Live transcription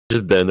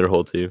Just ban their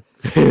whole team.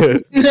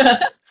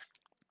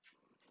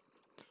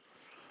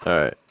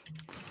 Alright.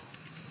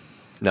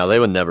 Now they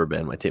would never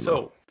ban my team.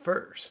 So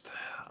first,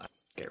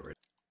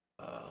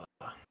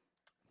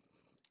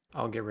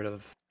 I'll get rid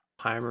of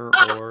Heimer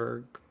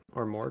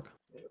or Morg.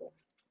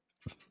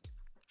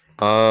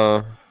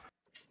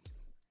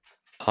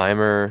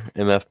 Heimer,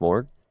 MF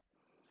Morg.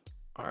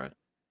 Alright.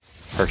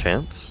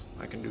 Perchance.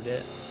 I can do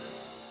that.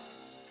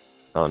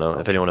 I don't know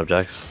if anyone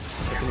objects.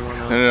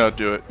 No,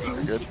 do it.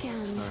 You're good.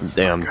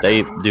 Damn,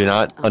 they do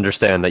not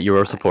understand that you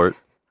are support.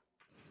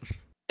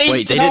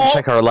 Wait, they don't. didn't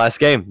check our last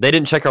game. They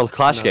didn't check our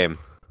Clash game.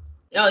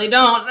 No, they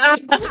don't.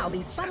 I'll be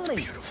funneling.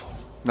 Beautiful.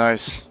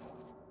 Nice.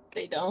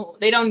 They don't.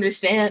 They don't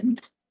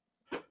understand.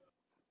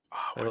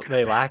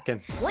 They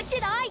lacking. What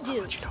did I do?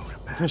 You know what a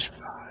bad Next.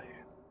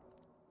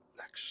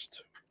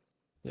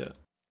 Yeah.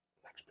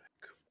 Next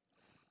pick.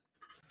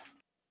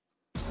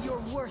 Your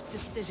worst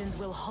decisions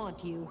will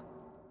haunt you.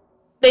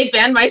 They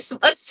banned my.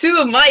 That's 2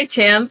 of my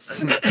champs.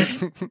 Trying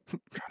to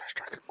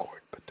strike a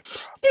chord, but the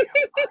problem.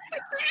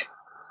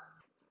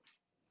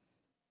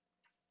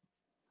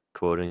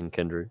 Quoting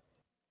Kendrick.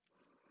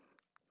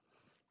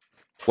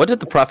 What did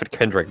the Prophet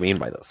Kendrick mean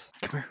by this?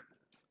 Come here.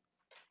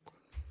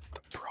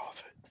 The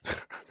Prophet.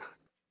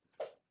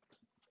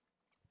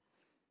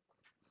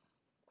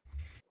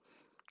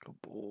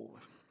 Good boy.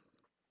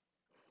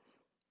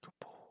 Good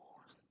boy.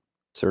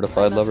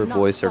 Certified lover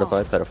boy,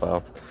 certified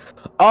pedophile.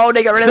 Oh,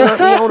 they got rid of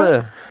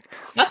Leona.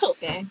 That's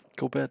okay.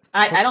 Go bed.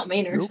 I don't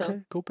main her, You're so.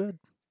 okay. Go bed.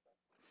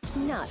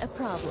 Not a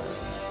problem.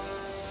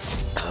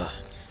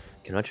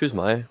 Can I choose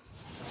my?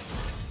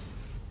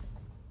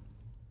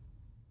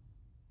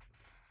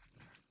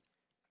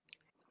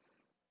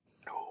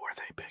 Who are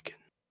they picking?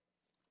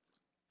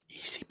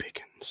 Easy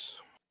pickings.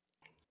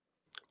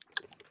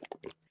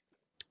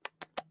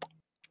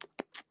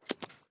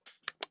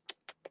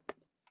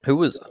 Who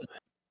was?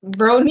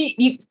 Bro,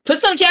 you put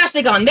some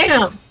chapstick on.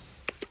 Damn.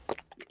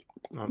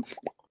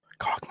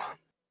 Cogma.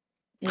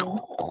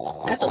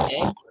 That's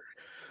okay.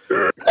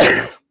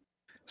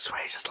 Sway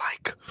just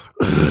like.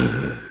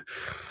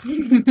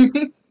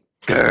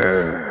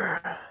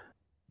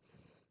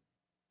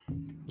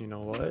 You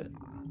know what?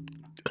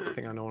 I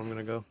think I know where I'm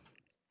gonna go.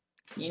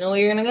 You know where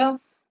you're gonna go?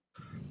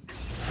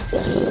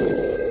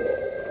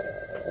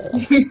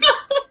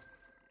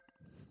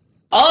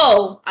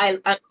 Oh, I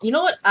you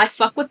know what? I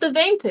fuck with the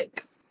Vayne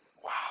pick.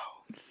 Wow.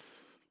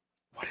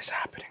 What is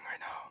happening right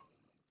now?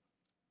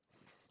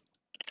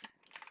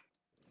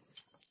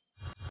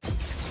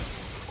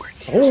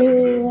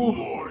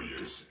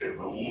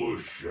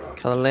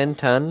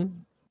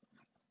 Clinton.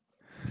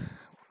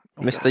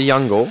 Mr.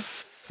 Youngle.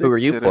 Who are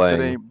you Fix it playing?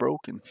 If it ain't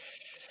broken.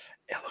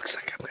 It looks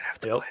like I'm gonna have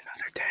to play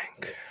another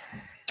tank.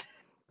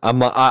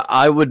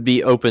 I would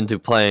be open to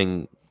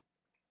playing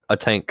a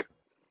tank.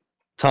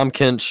 Tom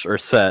Kinch or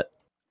Set.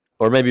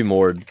 Or maybe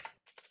Mord.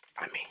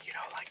 I mean, you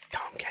know, like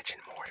Tom Kinch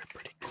and Mord are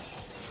pretty cool.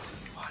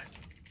 What?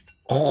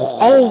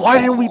 Oh, why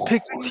didn't we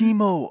pick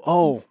Teemo?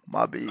 Oh,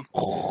 my B.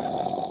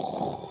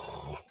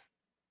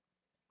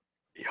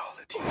 Yo,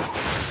 the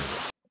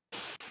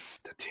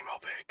Teemo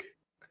pick.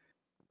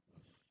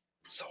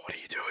 So what are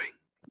you doing?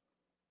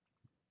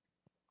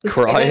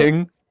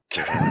 Crying?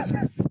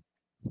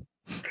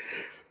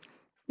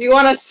 You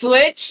wanna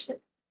switch?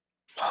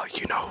 Well,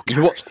 you know.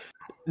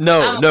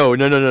 No.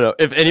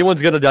 If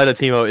anyone's gonna die to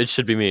Teemo, it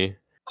should be me.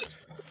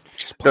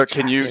 No,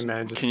 can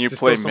you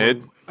play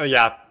mid? Oh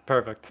yeah,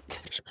 perfect.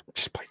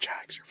 Just play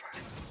Jags, you're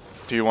fine.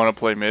 Do you want to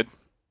play mid?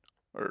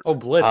 Or... Oh,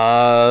 Blitz.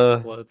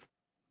 Blitz.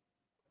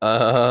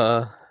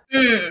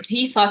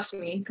 He fucks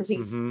me because he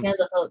has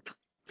a hook.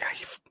 Yeah,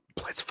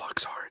 Blitz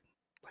fucks hard.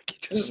 Like he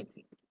just.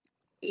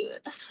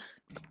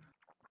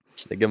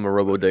 They give him a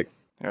robo dick.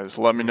 Yeah, just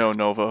let me know,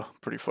 Nova.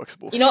 Pretty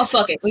flexible. You know what?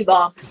 Fuck it. We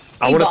ball.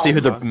 I want to see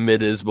who the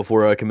mid is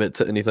before I commit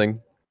to anything.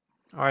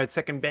 Alright,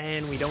 second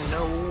ban. We don't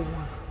know.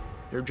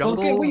 Their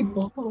jungle. Okay, we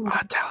ball.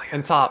 Talia.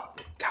 And top.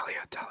 Talia.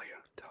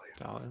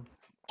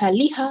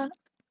 Taliha.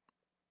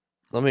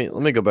 Let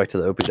me go back to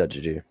the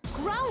op.gg.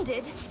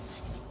 Grounded.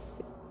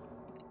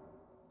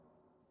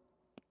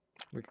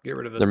 We could get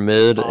rid of it. They're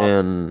mid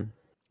and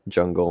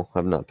jungle.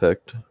 I've not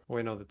picked.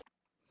 Wait, no, that's.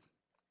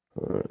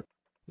 Alright.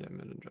 Yeah,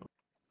 mid and jungle.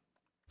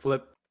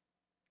 Fliipp.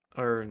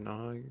 Or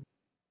no.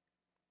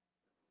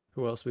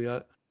 Who else we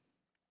got?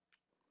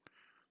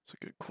 That's a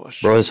good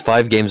question. Bro has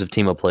 5 games of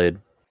Teemo played.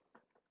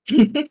 I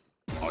do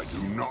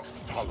not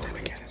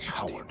tolerate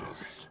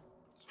cowardice.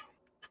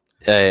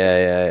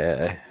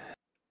 Yeah.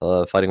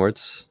 Fighting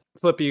words.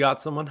 Fliipp, you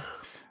got someone?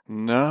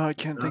 No, I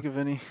can't think of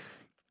any.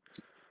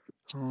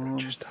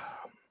 Just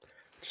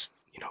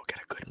you know, get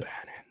a good ban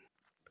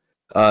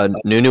in.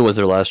 Nunu was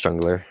their last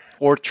jungler.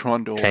 Or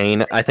Trundle.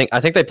 Kane. I think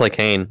they play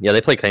Kane. Yeah, they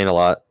play Kane a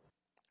lot.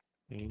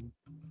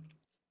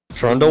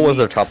 Trundle was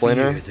their top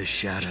laner. The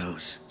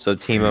shadows. So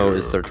Teemo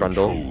is their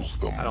Trundle.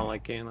 I don't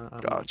like Kane.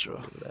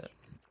 Gotcha.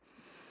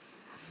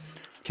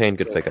 Kane,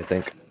 good pick, I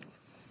think.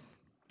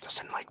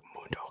 Doesn't like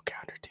Mundo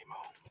counter Teemo.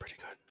 Pretty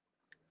good.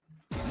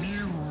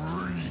 You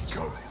reek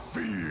of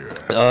fear.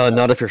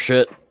 Not if you're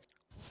shit.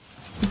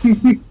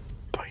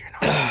 But you're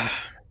not.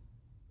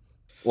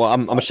 Well,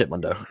 I'm a shit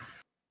Mundo.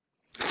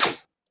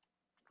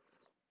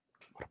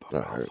 What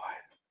about Alright.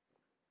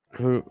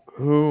 Malphite?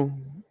 Who?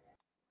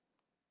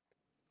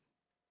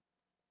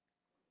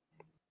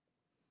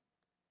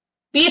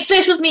 Be a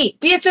fish with me.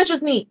 Be a fish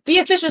with me. Be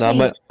a fish with No,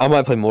 me. I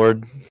might play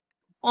Mord.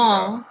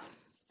 Aw.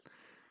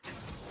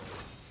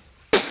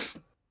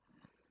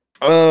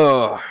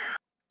 Oh,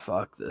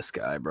 fuck this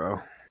guy, bro.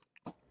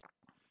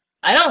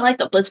 I don't like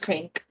the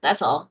Blitzcrank.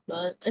 That's all,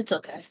 but it's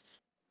okay.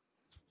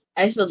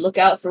 I just have to look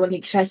out for when he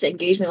tries to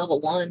engage me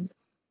level 1.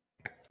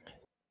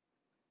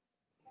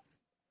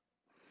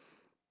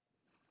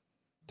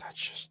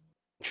 That's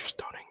just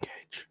don't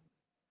engage.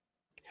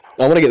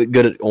 You I want to get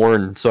good at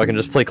Ornn, so I can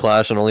just play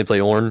Clash and only play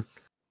Ornn.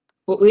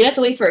 But we have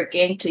to wait for a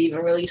gank to even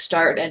really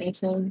start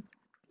anything.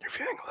 You're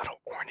feeling a little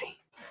orny.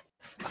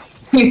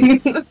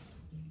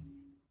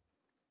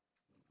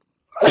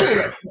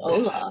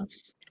 Olaf.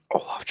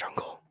 Olaf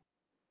jungle.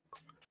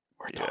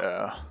 We're done.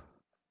 Yeah.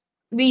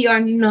 We are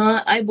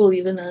not. I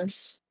believe in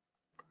us.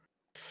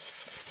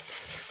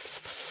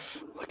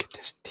 Look at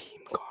this team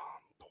comp.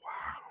 Wow.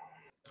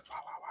 Wow.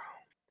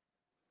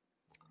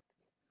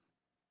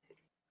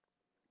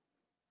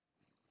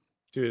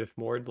 Dude, if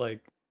Mord like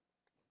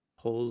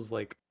pulls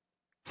like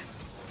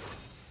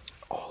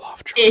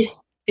Olaf jungle.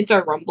 It's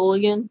a rumble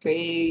again.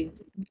 Crazy.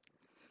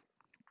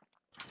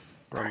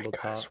 rumble Alright,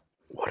 guys. top.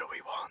 What do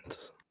we want?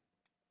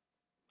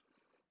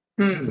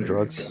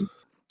 Drugs.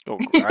 Oh,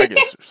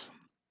 Gragas.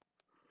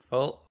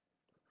 Well,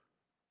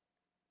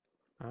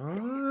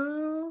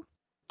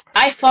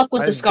 I fuck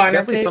with the Skarner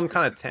definitely pick. some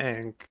kind of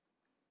tank.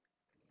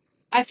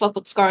 I fuck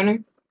with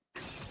Skarner.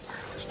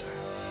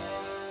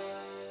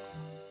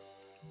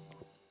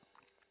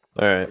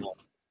 Alright.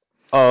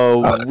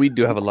 Oh, we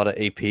do have a lot of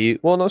AP.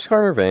 Well, no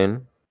Skarner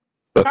Vayne.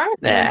 Skarner.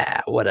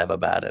 Nah, whatever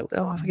about it.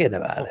 Oh, forget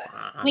about it.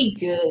 We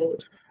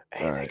good.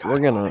 Hey, Alright, they we're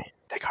got gonna.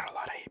 they got a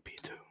lot of AP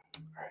too.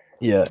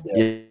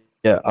 Alright.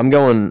 Yeah. I'm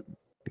going.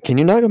 Can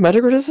you not go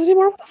magic resist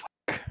anymore? What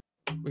the fuck?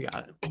 We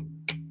got it.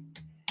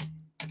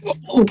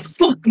 Oh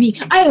fuck me!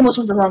 I almost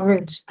went the wrong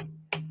rooms.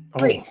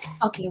 Great Oh,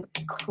 fucking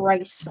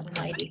Christ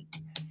Almighty!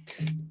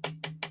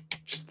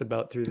 just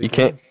about through the. You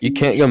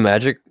can't go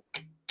magic.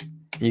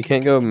 You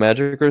can't go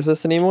magic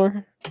resist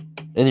anymore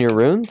in your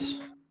runes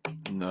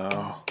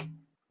No.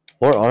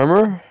 or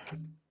armor.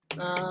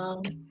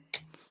 Um,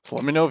 So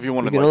let me know if you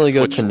want You to can like only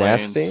go switch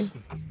lanes. tenacity.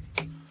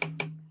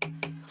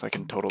 'Cause I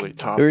can totally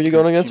top. Who are you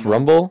going this against? team up.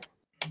 Rumble.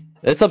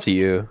 It's up to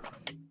you.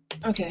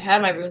 okay, I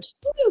have my rooms.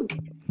 Woo!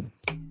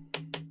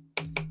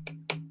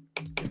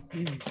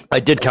 I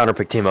did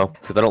counterpick Teemo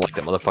because I don't like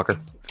that motherfucker.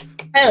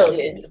 Hell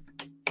yeah!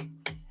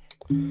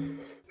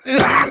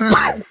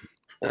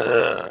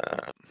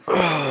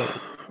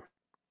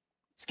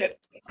 Let's get.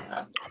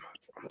 I'm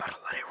about to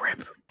let it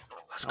rip.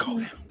 Let's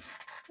go.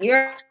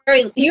 You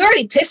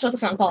already pissed with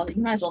us on quality.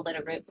 You might as well let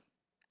it rip.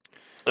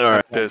 All right,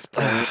 At this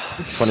point.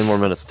 20 more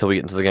minutes until we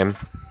get into the game.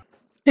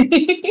 Yo, my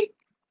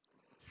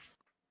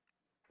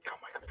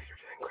computer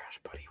didn't crash,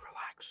 buddy.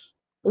 Relax.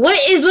 What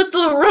is with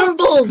the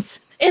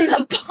rumbles in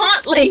the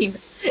bot lane?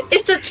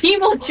 It's a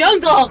Teemo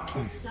jungle.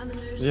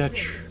 Yeah.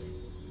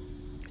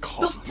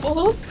 The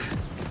fuck?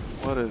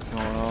 What is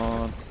going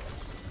on?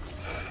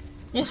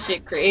 This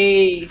shit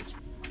crazy.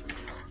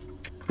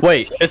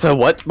 Wait, it's a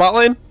what bot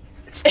lane?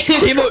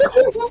 Teemo.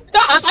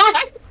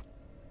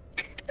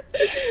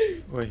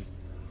 Wait.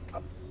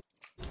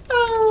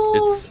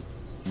 Oh. It's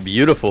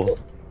beautiful.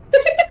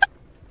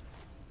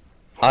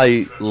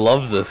 I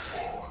love this.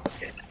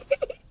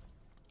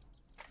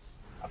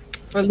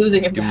 We're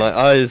losing it. Do my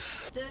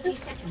eyes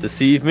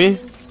deceive me?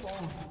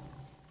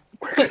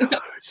 We're gonna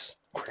lose.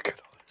 We're gonna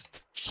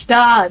lose.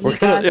 Stop. We're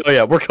gonna, oh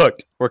yeah, we're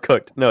cooked. We're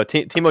cooked. No,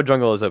 Teemo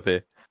jungle is OP.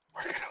 We're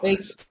gonna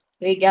lose.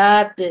 We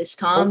got this.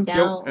 Calm Oh,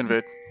 down.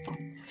 Invade.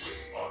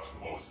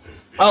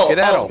 Oh, Get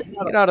oh. out!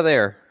 Get out of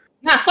there!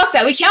 Nah, fuck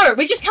that. We counter.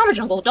 We just counter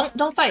jungle.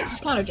 Don't fight.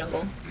 Just counter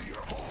jungle.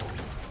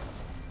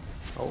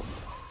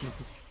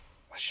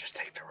 Let's just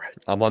take the red.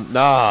 I'm on.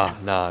 Nah.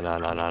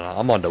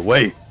 I'm on the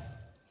way.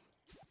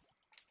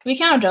 We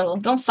counter jungle.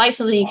 Don't fight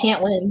something you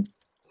can't win.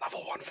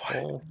 Level 1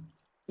 fight. Oh.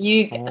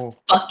 You Oh.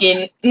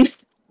 fucking.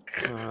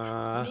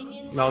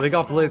 No, they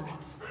got blitz.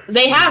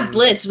 They have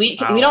blitz. We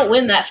don't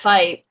win that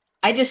fight.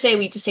 I just say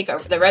we just take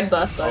the red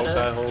buff. But,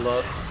 Okay, hold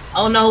up.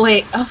 oh no!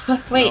 Wait. Oh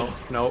fuck! Wait.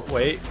 No,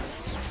 wait.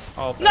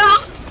 Oh. No!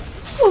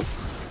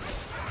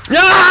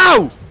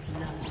 No!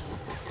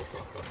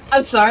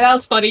 I'm sorry. That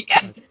was funny.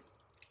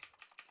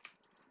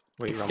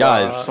 Wait, Rumble,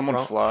 Guys, someone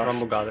flash.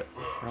 Rumble got it.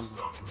 Rumble.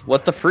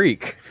 What the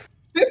freak?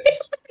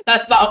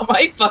 That's not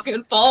my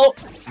fucking fault.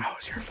 That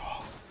was your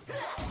fault.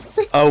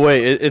 Oh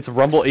wait, it's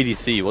Rumble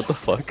ADC. What the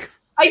fuck?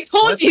 I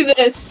told What? you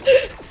this.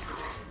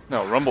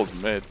 No, Rumble's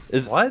mid.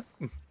 Is What?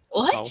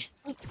 What?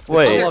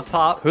 wait? Rumble up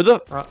top. Who the?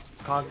 Cog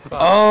top.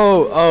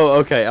 Oh,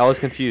 okay. I was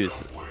confused.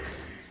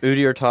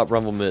 Udi or top,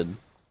 Rumble mid.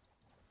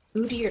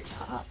 Who to your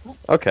top? What?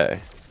 Okay.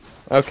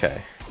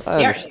 I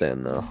Yeah.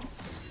 understand now.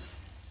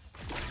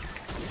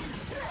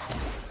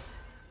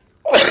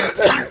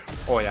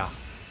 Oh yeah.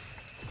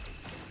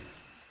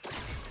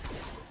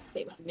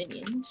 They have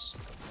minions.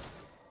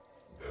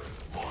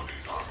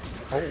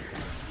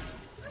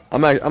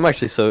 I'm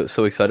actually so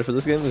excited for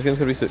this game. This game's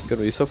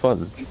gonna be so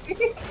fun.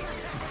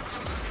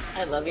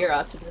 I love your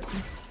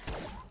optimism.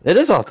 It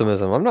is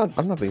optimism. I'm not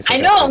being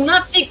I sarcastic.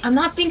 know. I'm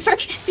not being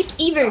sarcastic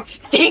either.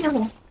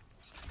 Damn.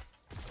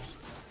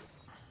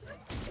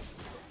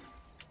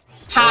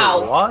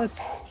 How? What?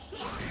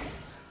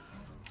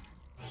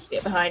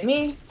 Get behind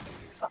me.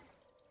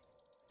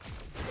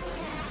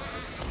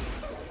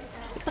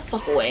 Get the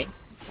fuck away.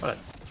 What?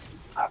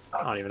 I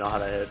don't even know how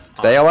to hit.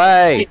 Stay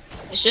away.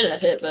 It should have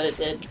hit, but it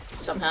did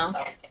somehow.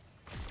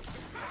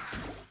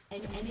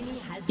 An enemy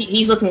has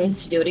He's looking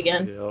to do it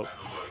again. Yep.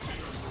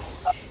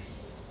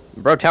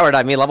 Bro towered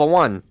at me level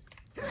 1.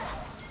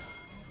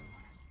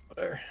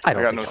 There. I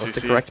don't got think no that was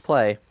the CC. correct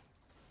play.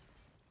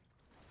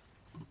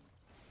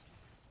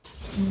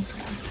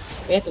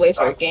 We have to wait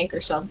for a gank or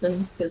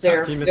something because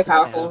they're He missed the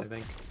powerful. can,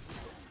 I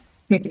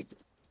think.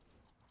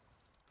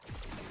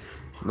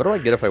 What do I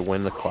get if I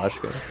win the Clash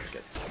game?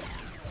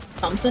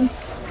 Something.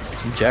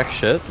 Jack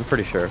shit? I'm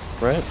pretty sure,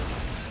 right?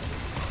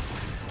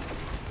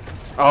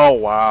 Oh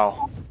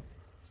wow.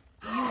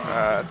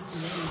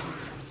 That's.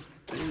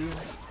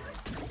 Jeez.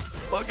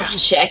 Oh,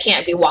 shit, I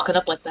can't be walking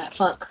up like that.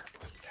 Fuck.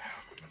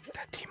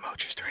 That Teemo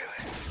just really.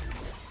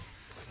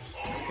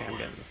 Okay, I'm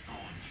getting this.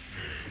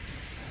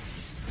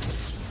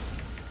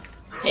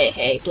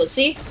 Hey,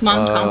 Blitzy, come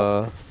on,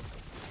 come.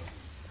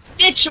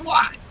 Bitch,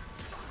 what?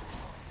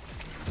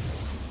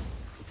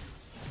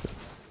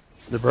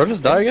 Did bro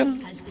just die again?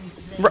 has been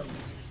slain.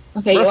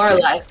 Okay, you are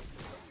alive.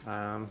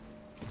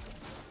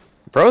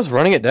 Bro's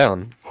running it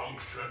down.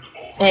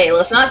 Hey,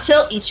 let's not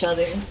tilt each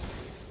other.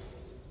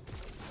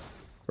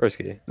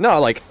 Broski. No,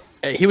 like,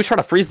 he was trying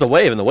to freeze the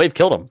wave and the wave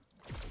killed him.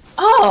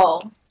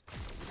 Oh.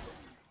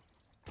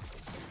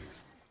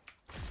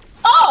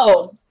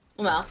 Oh.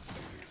 Well.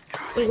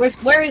 Wait,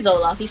 where is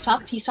Olaf? He's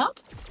top. He's top.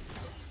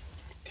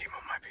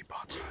 Teemo might be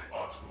bot side.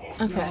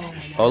 Okay.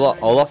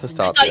 Olaf is I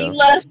top, thought yeah. you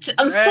left.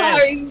 I'm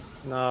sorry.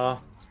 No.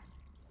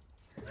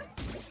 Yo,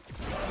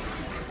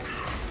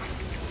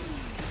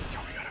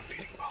 we got a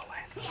feeding ball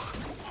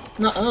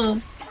lane. Uh-uh.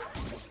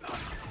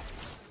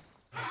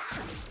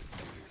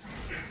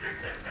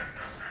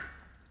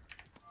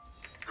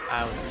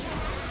 Ouch.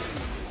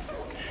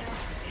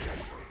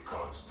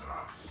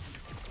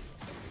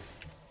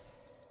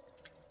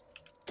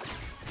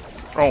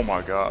 Oh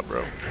my god,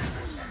 bro.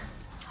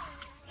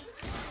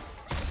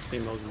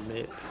 Teemo's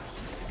mid.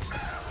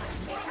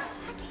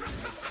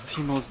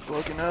 Teemo's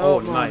bugging out. Oh,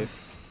 man.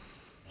 nice.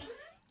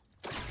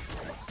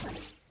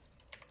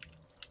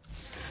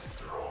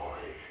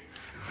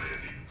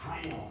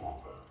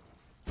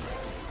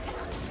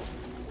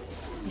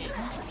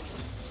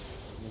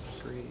 That's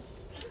great.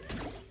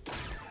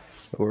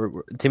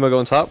 Teemo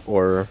going top,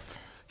 or?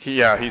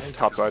 Yeah, he's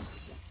top side.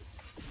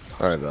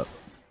 Alright, bet.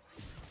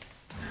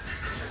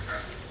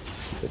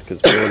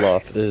 Because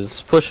Olaf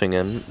is pushing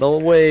in the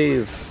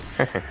wave.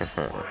 I'm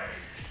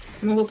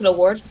gonna go put a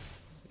ward.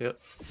 Yep.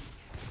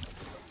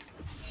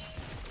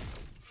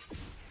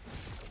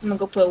 I'm gonna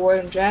go put a ward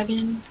on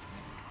Dragon.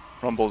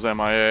 Rumble's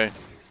MIA.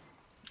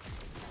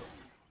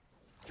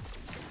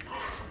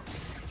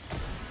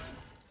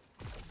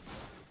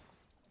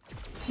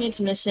 Mid's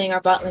missing,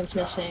 our bot lane's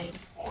missing.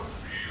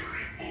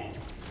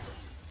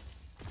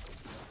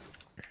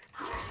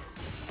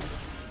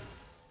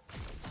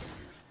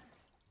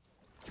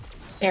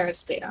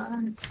 There's they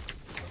are.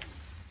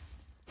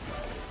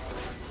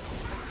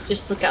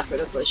 Just look out for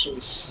the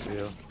bushes.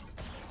 Yeah.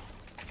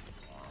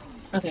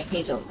 Okay,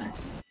 he's over.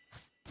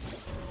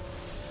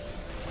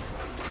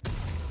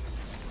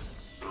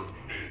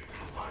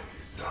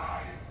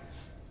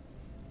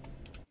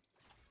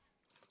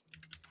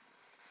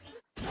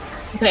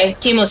 Okay,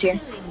 Teemo's here.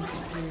 Nice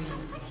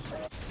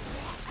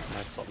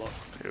bubble.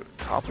 Dude,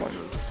 top line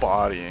is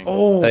bodying.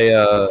 Oh! Hey,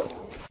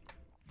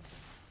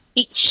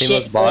 Eat Teemo's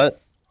shit. bot.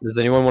 Does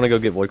anyone want to go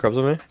get void crabs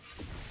with me?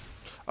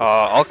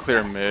 I'll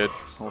clear mid.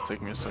 It'll take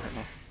me a second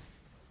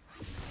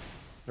though.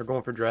 They're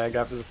going for drag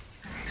after this.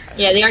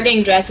 Yeah, they are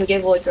getting dragged to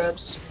get void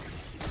grubs.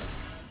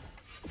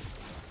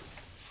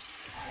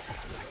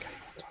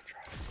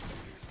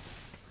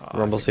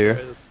 Rumble's I think here.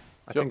 there is.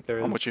 I Yep, think there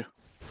is. I'm with you.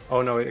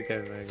 Oh no, okay,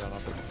 they got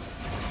off.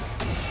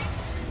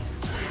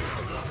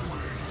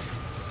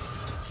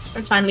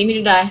 That's fine, leave me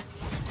to die.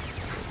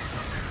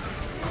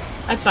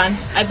 That's fine.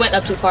 I went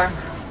up too far.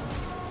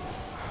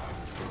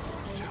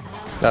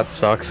 That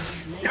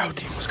sucks. Yo,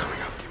 Teemo's coming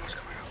out. Teemo's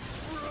coming out.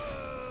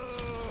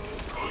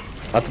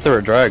 I thought they were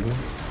a drag.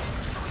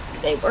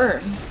 They were.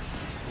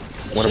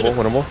 Winnable,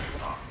 winnable.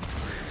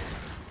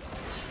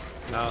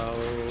 No.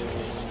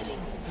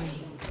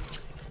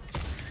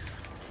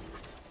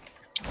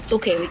 It's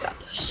okay, we got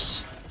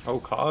this. Oh,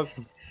 Cog.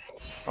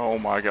 Oh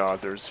my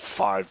god, there's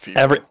 5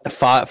 people. Every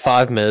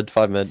five mid.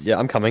 Yeah,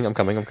 I'm coming. I'm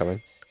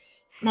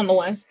on the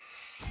way.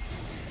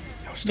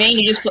 Vayne,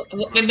 you just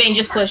Vayne,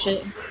 just push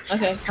it.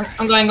 Okay,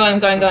 I'm going.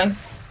 Vayne, go.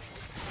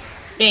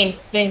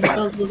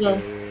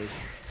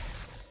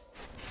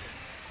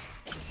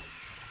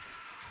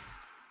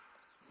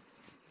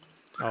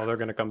 Oh, they're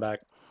gonna come back.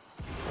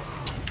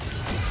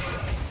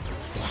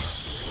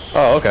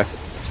 Oh, okay.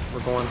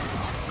 We're going.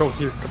 Go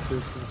here. Come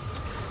seriously.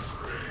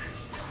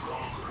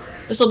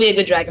 This will be a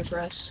good dragon for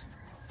us.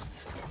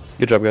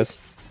 Good job, guys.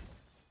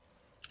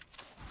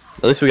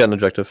 At least we got an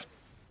objective.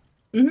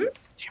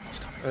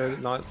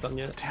 Mm-hmm. Not done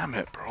yet. Damn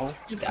it, bro.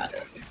 We got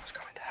it. Timo's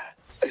coming down.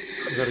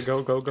 We gotta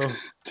go, go, go.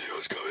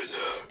 Timo's coming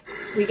down.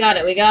 We got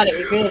it. We got it.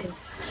 We're good.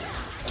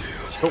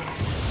 Go.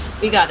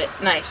 We got it.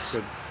 Nice.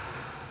 Good.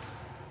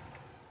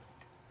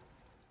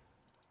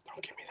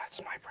 Don't give me that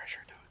smite pressure,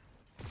 dude.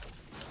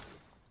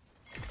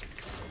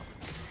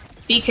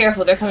 Be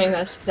careful. They're coming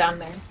us down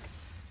there.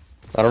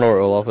 I don't know where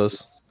Olaf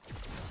is.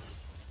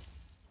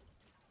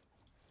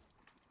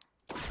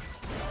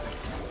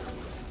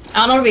 I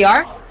don't know where we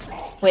are.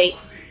 Wait.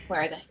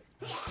 Where are they?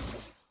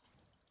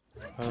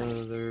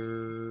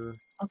 They're...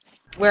 Okay.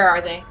 Where are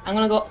they? I'm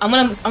gonna go. I'm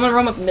gonna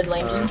roam up mid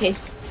lane just in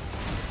case.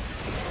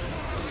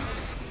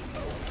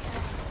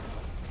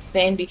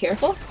 Vayne, be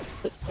careful.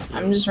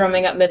 I'm just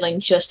roaming up mid lane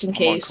just in I'm on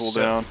case.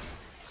 cooldown.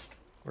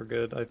 We're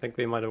good. I think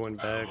they might have went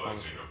back. They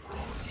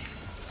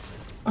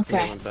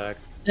Okay. went back.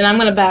 Then I'm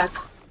gonna back.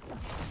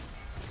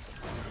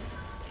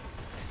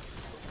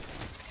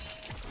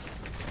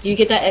 You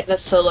get that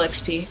solo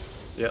XP.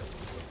 Yep.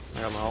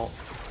 I got my ult.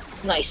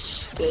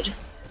 Nice. Good.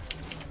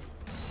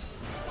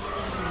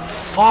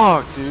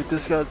 Fuck, dude.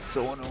 This guy's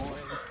so annoying.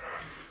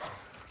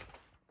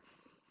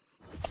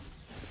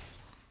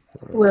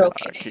 We're I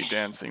okay. keep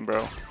dancing,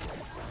 bro.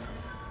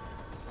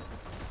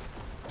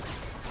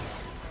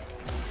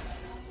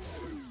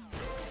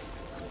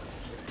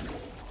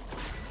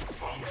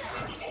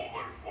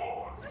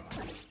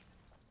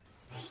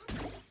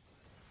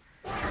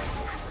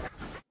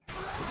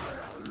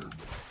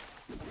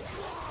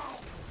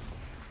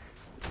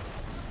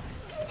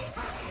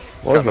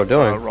 What is Mo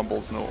doing?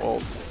 Rumble's no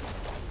ult.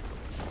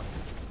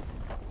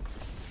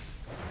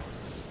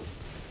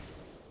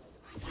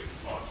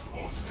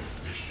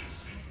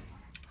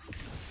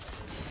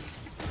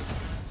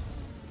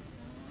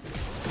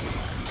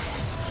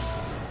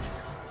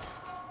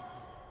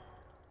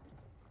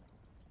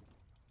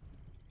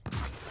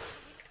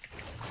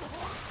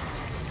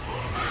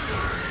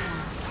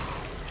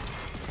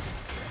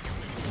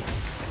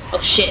 Oh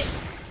shit.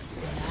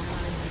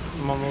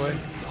 I'm on my way.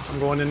 I'm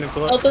going in the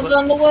club. Help is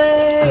on the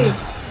way.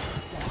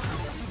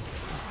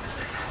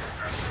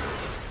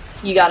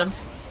 You got him.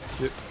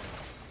 Yep.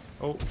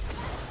 Oh.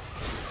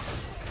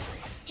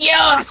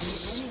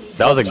 Yes.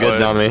 That was a good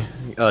Nami.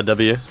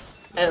 W.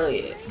 Hell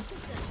yeah.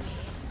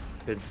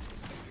 Good.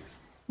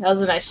 That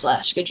was a nice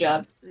flash. Good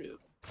job.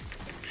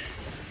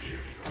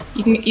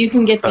 You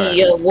can get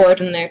the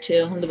ward in there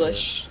too in the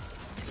bush.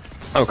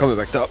 I'm coming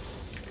back up.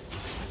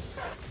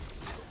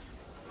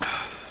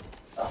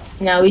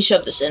 Now we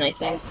shove this in, I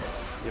think.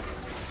 Yep.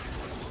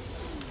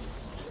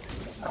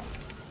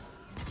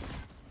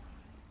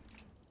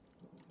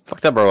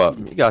 Fuck that bro up.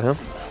 You got him.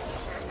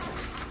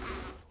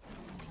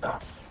 I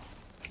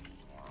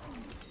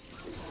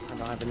don't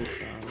have any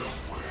sound.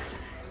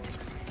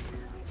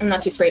 I'm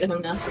not too afraid of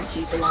him now since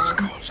he's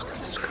alone.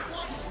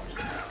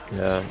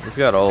 Yeah, he's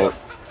got ult.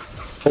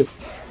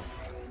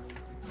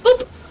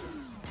 Boop.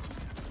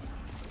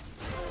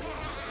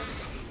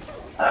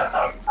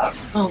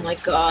 Oh my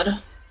god.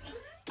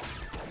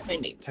 I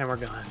need. Hammer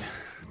gun.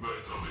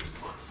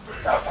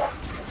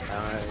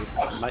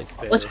 I might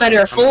stay. What's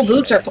better, full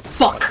boots or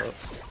fuck?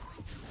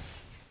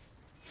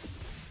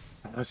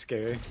 That's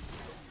scary.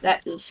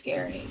 That is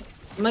scary.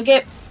 I'm gonna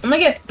get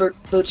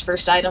boots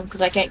first item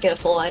because I can't get a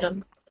full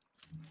item.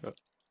 Yep.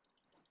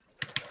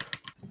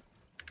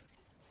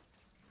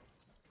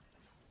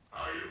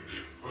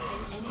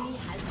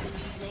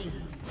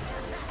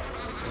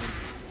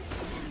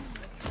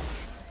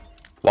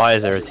 Why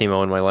is there a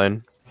Teemo in my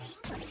lane?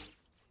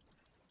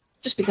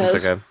 Just because.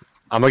 It's okay.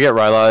 I'm gonna get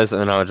Rylai's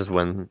and then I'll just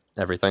win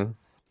everything.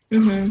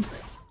 Mm-hmm.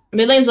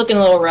 Mid lane's looking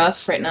a little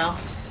rough right now.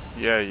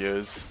 Yeah, he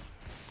is.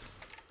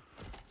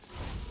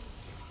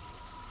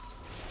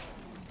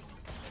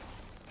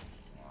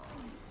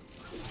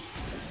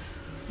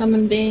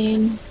 Coming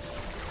Bane.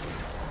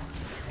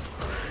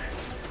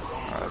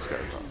 Oh, this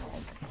guy's not.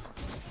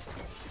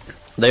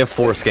 They have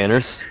 4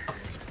 scanners.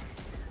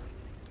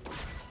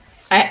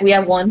 We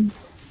have one.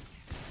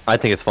 I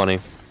think it's funny.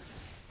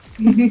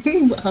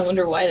 I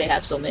wonder why they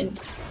have so many.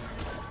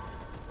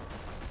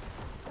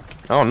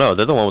 Oh no,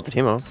 they're the one with the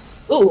Teemo.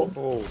 Ooh.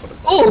 Oh, what a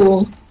Ooh.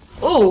 Ooh.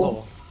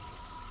 oh.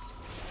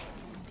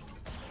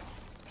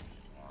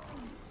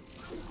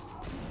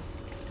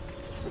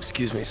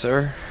 Excuse me,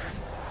 sir.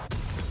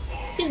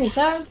 Excuse me,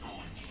 sir.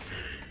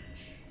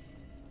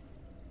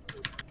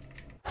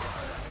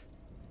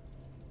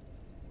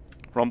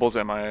 Rumble's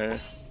MIA.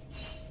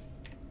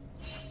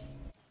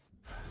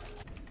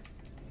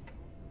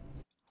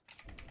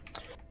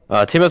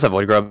 Teemos have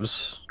void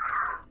grubs.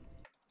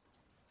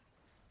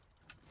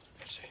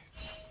 Let's see.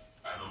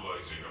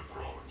 Analyzing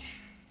approach.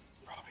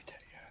 Probably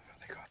dead, yeah,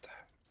 they got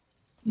that.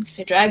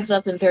 Okay, drag's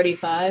up in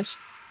 35.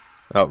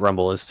 Oh,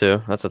 Rumble is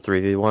too. That's a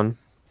 3v1.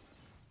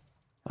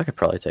 I could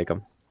probably take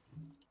him.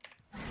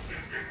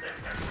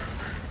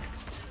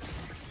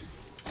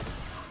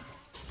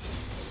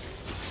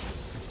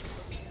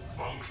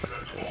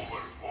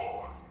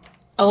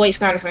 Oh wait,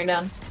 Skarner's coming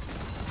down.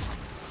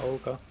 Oh,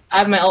 okay. I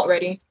have my ult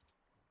ready.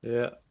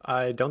 Yeah,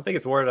 I don't think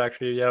it's word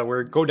actually. Yeah,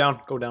 we're go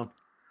down, go down.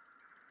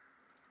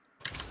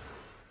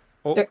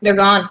 Oh, They're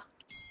gone.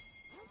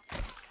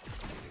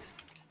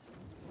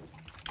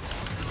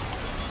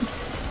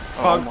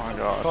 Oh my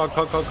god. Cog.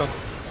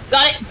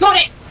 Got it! Got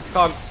it!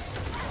 Cog.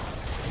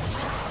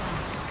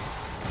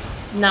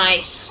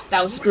 Nice.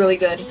 That was really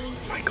good. Oh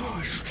my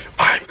gosh.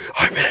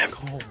 I'm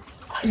him.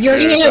 You're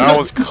Dude, him! that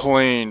was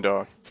clean,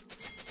 dog.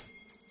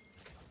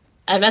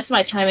 I messed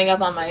my timing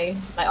up on my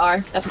R.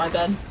 That's my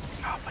bad.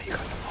 Oh, but you got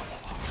the bubble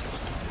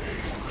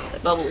off. The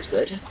bubble was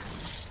good.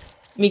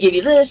 Let me give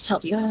you this,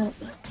 help you out.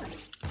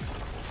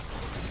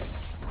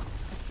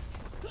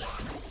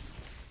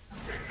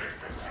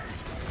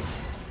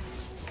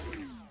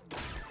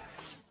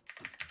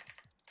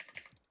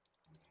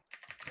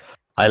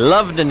 I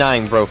love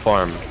denying bro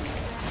farm.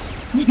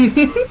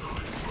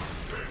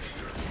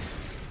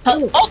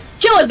 Oh,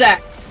 kill his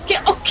ass!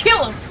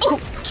 Kill him! Oh,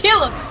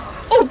 kill him!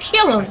 Oh,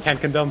 kill him! Can't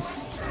condemn.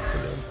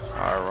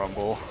 Alright,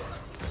 Rumble.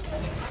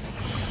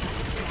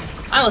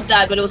 I almost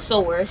died, but it was so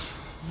worth.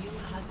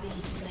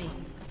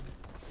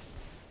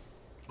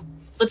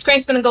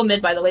 Blitzcrank's gonna go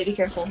mid, by the way. Be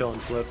careful. Kill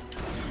and flip.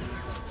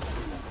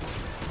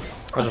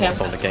 I just want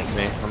someone to gank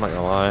me. I'm not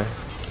gonna lie.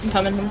 I'm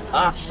coming.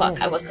 Ah, fuck.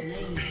 I wasn't.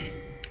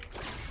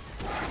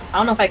 I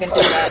don't know if I can do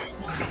that.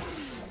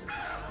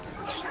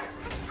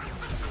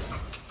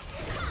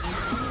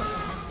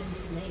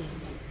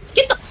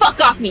 Get the fuck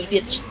off me,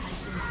 bitch!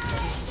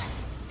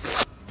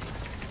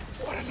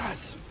 What a nut.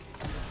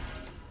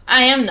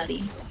 I am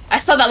nutty. I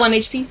saw that 1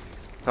 HP.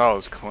 That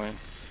was clean.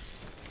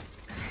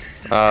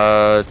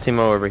 Timo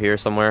over here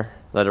somewhere.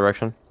 That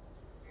direction.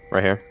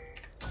 Right here.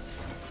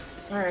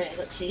 Alright,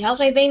 let's see. How's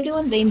my Vayne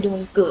doing? Vayne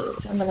doing good.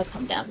 I'm gonna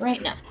come down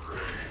right now.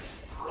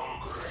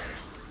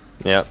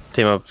 Yep.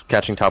 Timo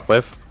catching top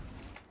wave.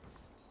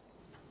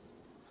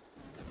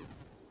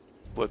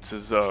 Blitz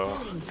is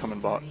coming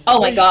bot. Oh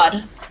my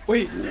god.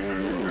 Wait.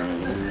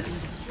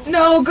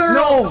 No, girl!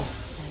 No!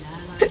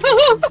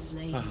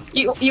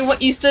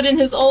 You stood in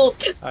his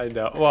ult. I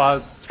know. Well, I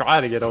was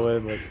trying to get away,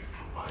 but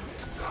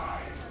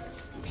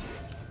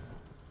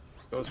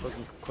Ghost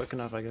wasn't quick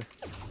enough, I guess.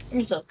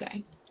 It's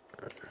okay.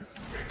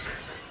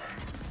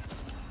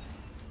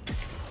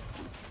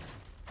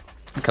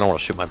 I kinda wanna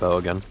shoot my bow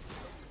again.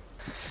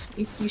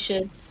 You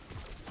should.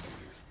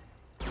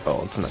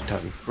 Oh, it's not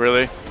 10.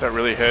 Really? That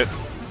really hit?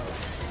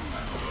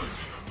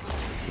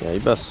 Yeah, you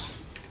best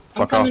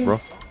I'm fuck off, coming. bro.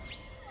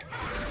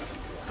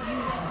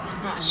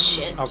 Ah,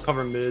 shit. I'll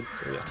cover mid.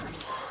 So yeah.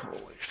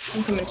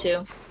 I'm coming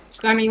too.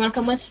 Skarma, you wanna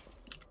come with?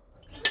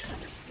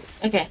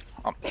 Okay.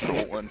 I'm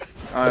trolling.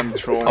 I'm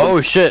trolling.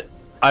 Oh shit!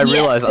 I Yeah.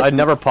 realized I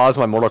never paused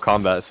my Mortal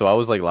Kombat, so I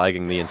was like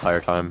lagging the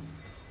entire time.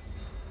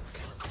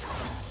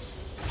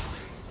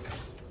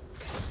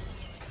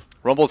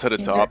 Rumble's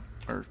headed top.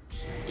 Or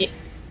Yeah.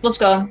 Let's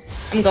go.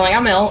 I'm going.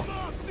 I'm out.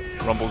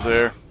 Rumble's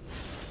there.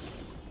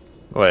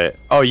 Wait.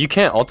 Oh, you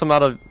can't ult him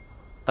out of...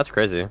 That's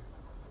crazy.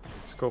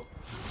 Let's go.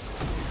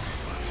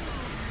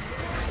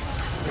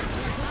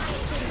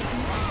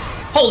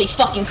 Holy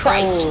fucking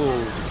Christ!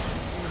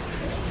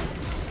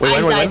 Wait,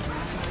 I wait, died. wait.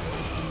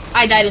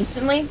 I died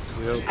instantly.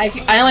 Yep.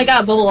 I only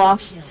got a bubble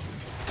off.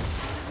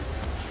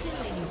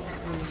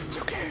 It's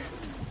okay.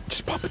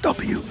 Just pop a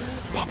W.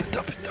 Pop a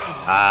W.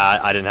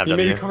 I didn't have You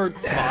W. made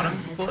covered bottom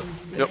flip?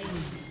 Yep.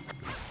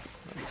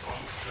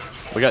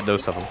 We got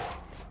dose of them.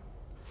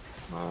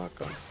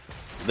 Okay.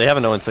 They have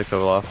a no 6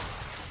 overlaw.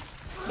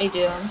 They do.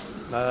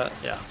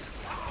 Yeah.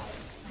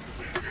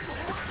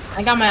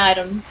 I got my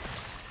item.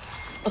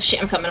 Oh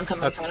shit! I'm coming. I'm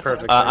coming. That's I'm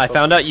coming. perfect. I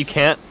found out you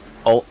can't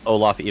ult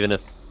Olaf even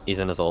if he's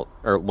in his ult.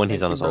 Or when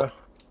he's on his ult.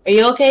 Are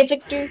you okay,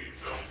 Victor?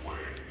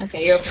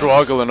 Okay, you're okay.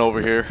 Struggling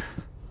over here.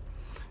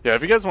 Yeah,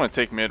 if you guys want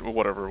to take mid,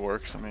 whatever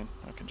works. I mean,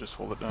 I can just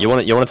hold it down. You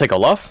want to take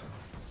Olaf?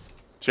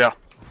 Yeah.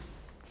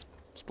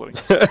 Splitting.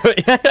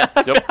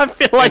 I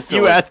feel like Instantly.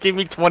 you asking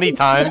me 20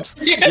 times.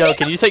 Yo,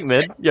 can you take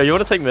mid? Yo, you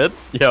want to take mid?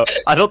 Yo,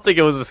 I don't think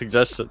it was a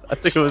suggestion. I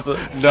think it was a...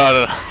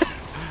 No.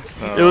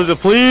 It was a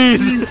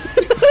please!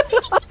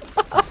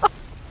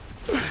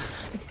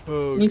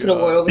 Oh, You could have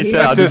war over He here.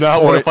 said, I At do this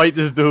not want to point- fight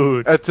this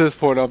dude. At this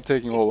point, I'm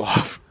taking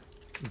Olaf.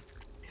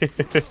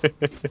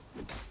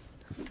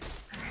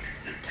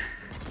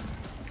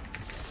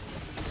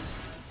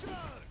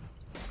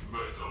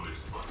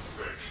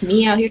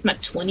 Me out here with my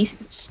 20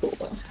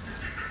 score.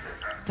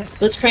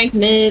 Let's crank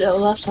mid,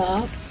 Olaf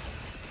top.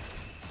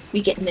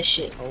 We getting this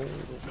shit. Oh.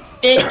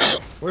 Bitch!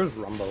 Where's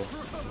Rumble?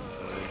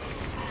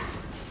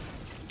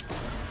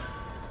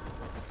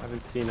 I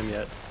haven't seen him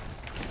yet.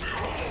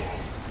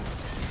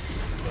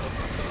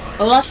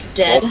 Olaf's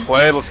dead. Well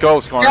played. Let's go,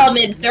 Skarn. They're all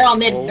mid. They're all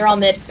mid. They're all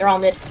mid. They're all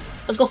mid.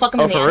 Let's go fuck them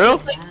Oh, in the for ass real?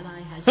 quick.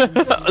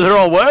 They're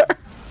all where?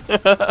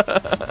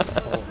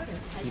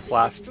 He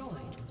flashed.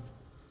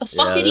 The fuck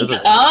Yeah, did he there's go?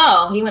 a-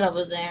 Oh, he went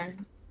over there.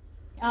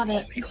 Got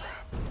it.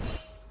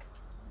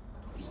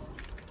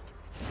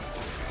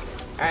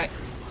 Alright.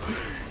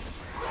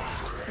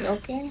 You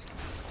okay?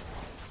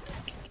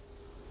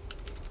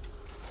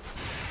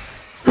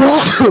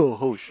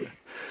 Oh shit.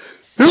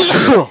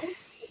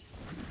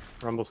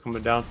 Rumble's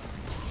coming down.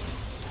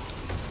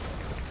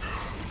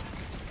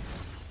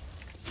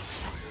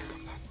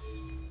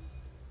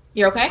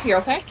 You're okay? You're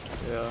okay?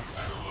 Yeah.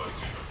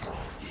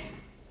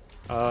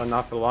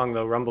 Not for long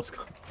though. Rumble's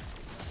coming.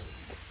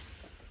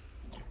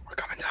 We're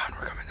coming down.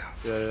 We're coming down.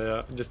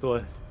 Yeah. Just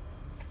delay.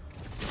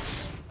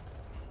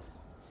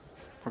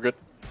 We're good.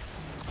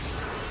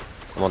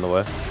 I'm on the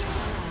way.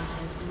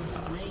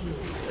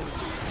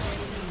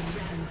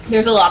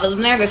 There's a lot of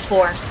them there. There's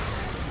 4.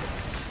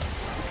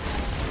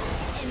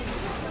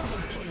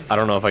 I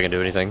don't know if I can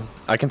do anything.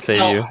 I can save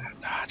No. you.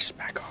 Nah, just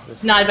back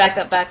off. No, back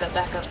up, back up,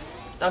 back up.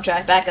 Don't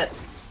try, back up.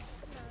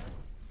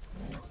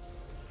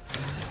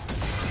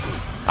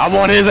 I'm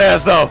on his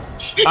ass though.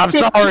 I'm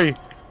sorry.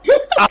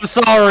 I'm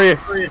sorry.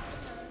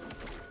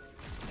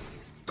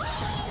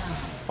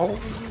 Oh,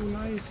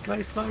 nice.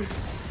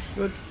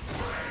 Good.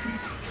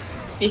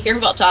 Be careful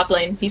about top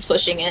lane. He's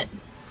pushing it.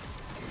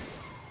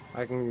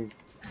 I can.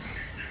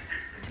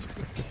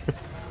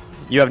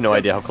 You have no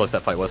idea how close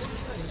that fight was.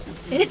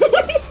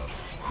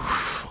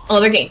 Oh,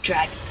 they're getting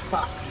dragged.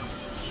 Fuck.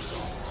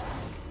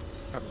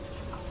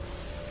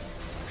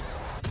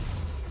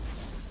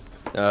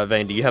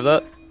 Vayne, do you have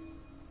that?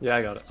 Yeah,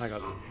 I got it.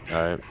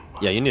 Alright.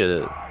 Yeah, you need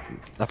to...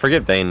 I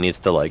forget Vayne needs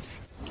to, like,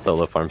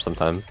 solo farm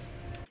sometime.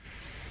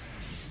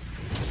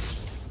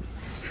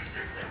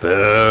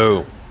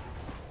 Boo!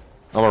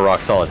 I'm a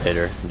rock solid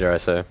hater, dare I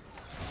say.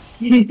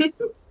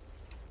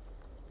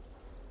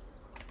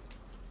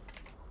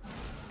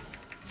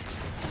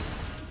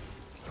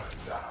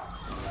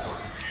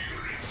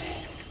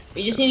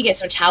 We just need to get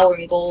some tower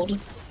and gold.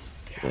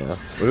 Yeah,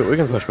 we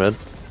can push mid.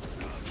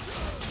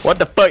 What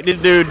the fuck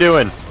did dude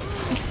doing?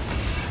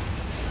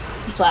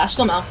 Flash,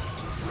 Lamau.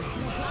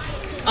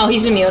 Oh,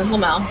 he's immune,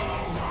 Lamau.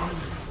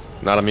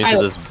 Not immune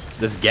to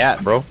this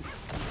gat, bro.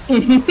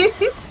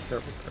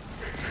 Careful.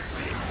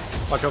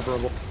 Watch out for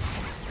Rumble.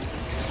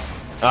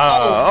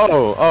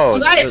 Oh.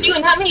 You got it, you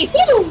and not me.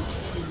 Woo!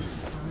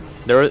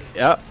 There was,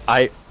 yeah,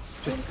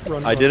 Just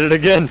run. I did it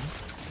again.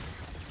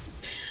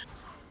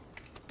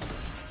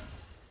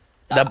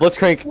 That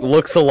Blitzcrank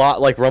looks a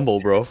lot like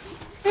Rumble, bro.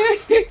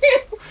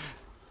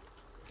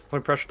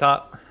 Point pressure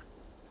top.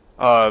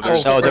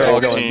 There's Oh, they're all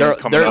a going. team They're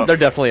coming up.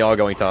 definitely all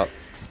going top.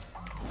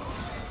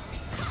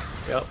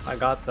 Yep, I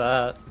got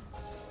that.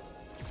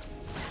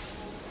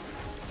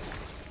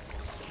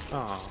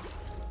 Oh.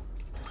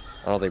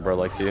 I don't think bro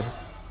likes you.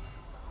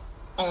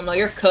 Oh no,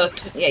 you're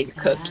cooked. Yeah, you're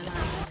cooked.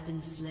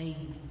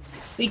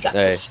 We got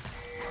Hey, this.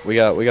 we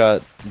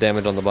got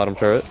damage on the bottom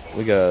turret.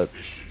 We got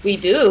We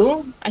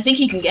do. I think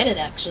he can get it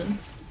actually.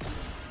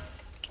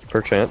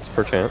 per chance.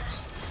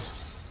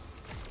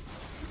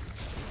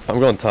 I'm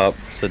going top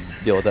to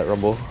deal with that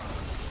Rumble.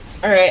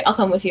 Alright, I'll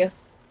come with you.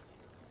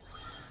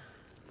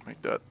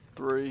 Make that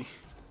 3.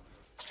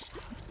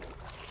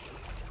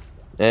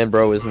 And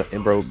bro is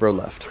bro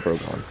left. Bro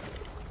gone.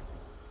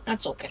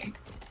 That's okay.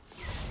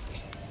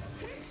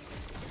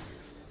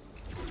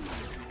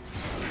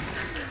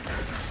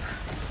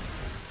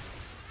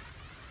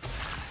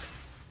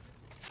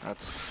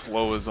 That's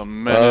slow as a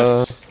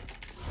menace.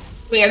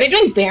 Wait, are they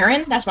doing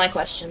Baron? That's my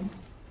question.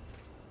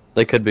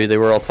 They could be. They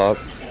were all top.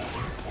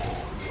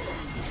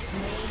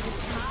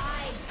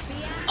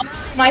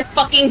 Oh my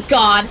fucking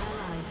god!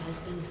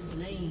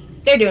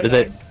 They're doing Is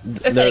Baron.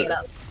 They're setting it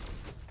up.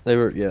 They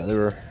were. Yeah, they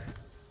were.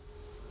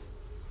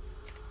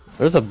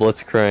 There's a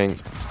Blitzcrank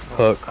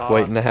hook stop.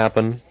 waiting to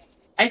happen.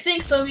 I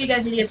think some of you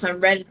guys need to get some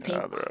red and pink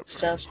Yeah, they're up.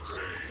 stuff.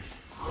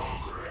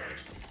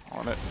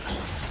 On it.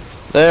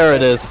 There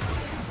it is.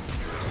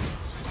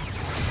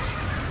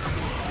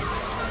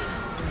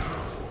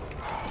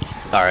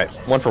 All right,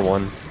 1 for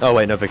 1. Oh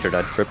wait, no, Victor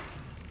died. Rip.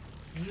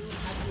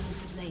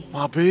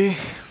 My B.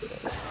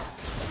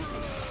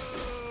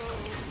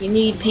 You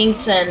need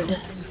pinks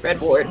and red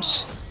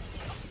wards.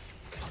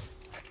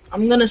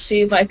 I'm gonna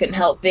see if I can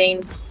help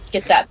Vayne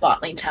get that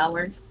bot lane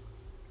tower.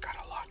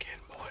 Gotta lock in,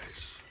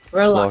 boys.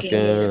 We're Lock locking in.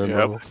 in.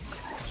 Yep.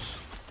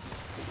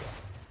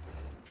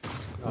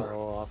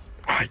 roll off.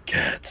 I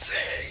can't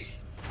say.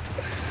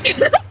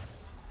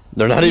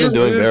 They're not even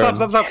doing Baron.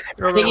 Stop.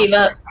 They gave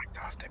up.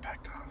 They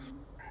backed off.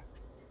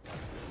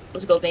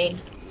 Let's go, Vayne.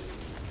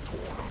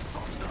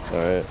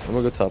 Alright, I'm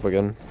gonna go top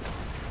again.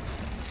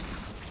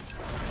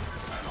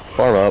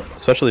 Farm up,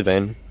 especially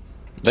Vayne.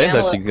 Vayne's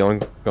Yeah, actually going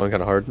kind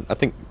of hard. I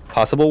think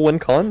possible win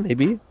con,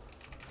 maybe?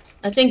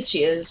 I think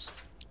she is.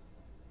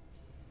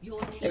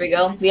 There we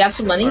go. We have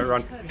some money.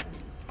 Alright, run.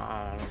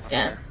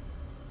 Yeah.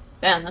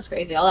 Damn, that's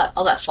crazy.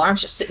 All that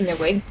farm's just sitting there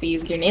waiting for you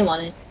with your name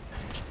on it.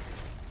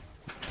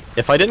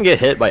 If I didn't get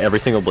hit by every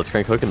single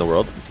Blitzcrank hook in the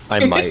world,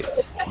 I might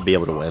be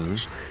able to win.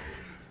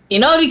 You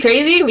know what'd be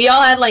crazy? We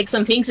all had like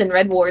some pinks and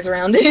red wards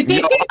around it.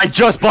 Yo, I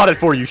just bought it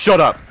for you, shut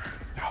up!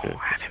 No,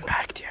 I haven't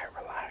backed yet.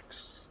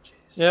 Relax. Jeez.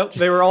 Yep,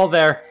 they were all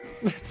there.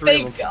 3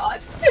 of them. Thank God.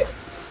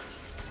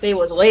 They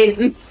was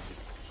waiting.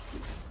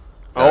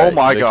 Oh Alright,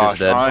 my Victor's gosh,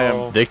 dead. I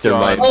am. Victor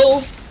done. might-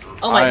 Oh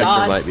my I am Victor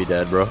God. might be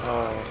dead, bro.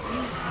 Oh.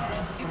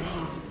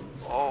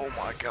 Oh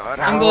my my god.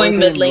 I'm how going are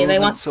mid lane. They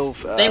moving want so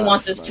fast, they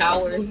want this man?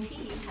 tower.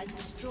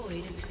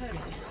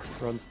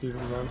 Run,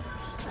 Steven, run.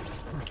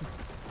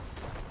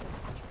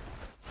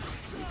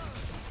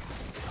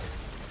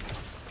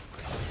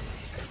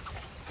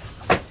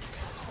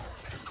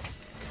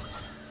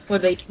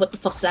 What the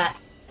fuck's that?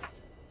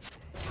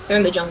 They're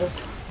in the jungle.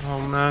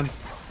 Oh man.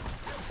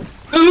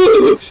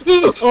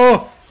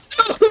 Oh!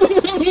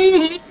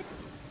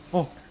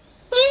 Oh!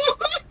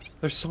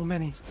 There's so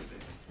many.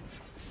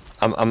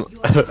 I'm Don't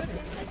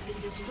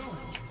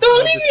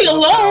leave me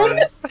alone!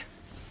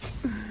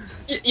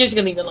 You're just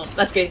gonna leave me alone.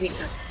 That's crazy.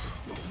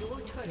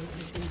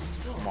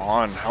 Come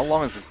on, how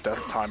long is this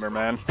death timer,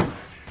 man?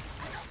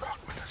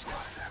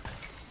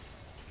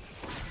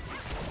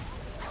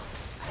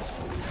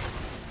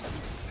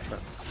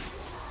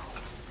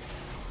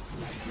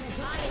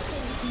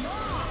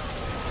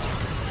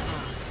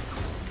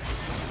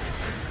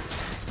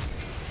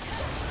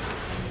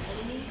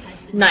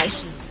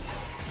 Nice.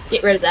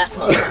 Get rid of that.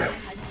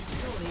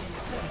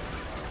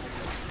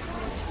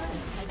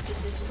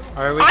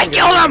 Alright, we I can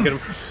killed him! get him.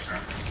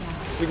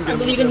 We can I get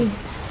believe him. in.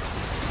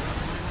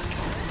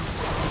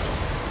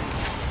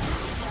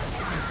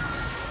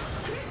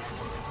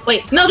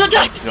 Wait, no, don't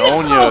die!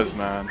 Zonia's,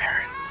 man.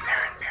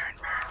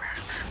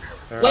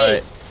 Wait, Alright,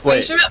 wait.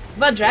 wait. Sure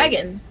about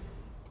dragon.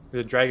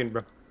 The dragon,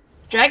 bro.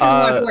 Dragon's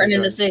more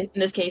important dragon. in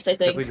this case, I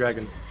Definitely think.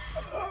 dragon.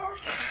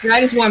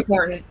 Dragon's more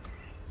important.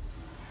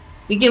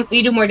 We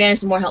do more damage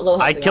the more low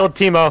health. I we killed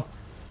Timo.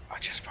 I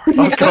just are.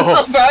 farted.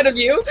 I'm so proud of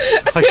you.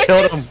 I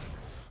killed him.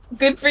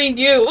 Good for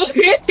you.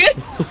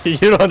 You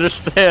don't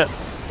understand.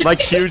 My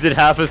Q did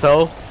half his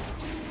health.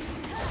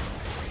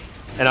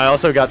 And I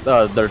also got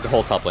their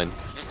whole top lane.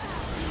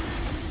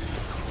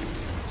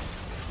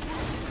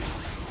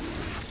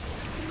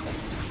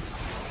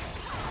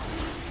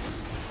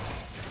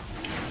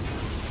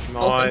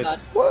 Oh, thank Nice.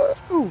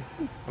 God.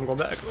 I'm going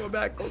back, going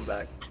back, going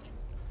back.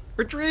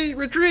 Retreat,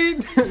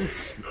 retreat!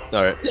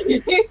 Alright.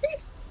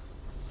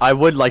 I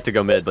would like to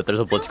go mid, but there's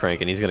a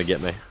Blitzcrank and he's gonna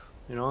get me.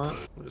 You know what?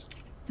 We'll just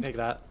take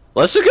that.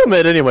 Let's just go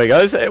mid anyway,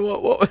 guys. Hey,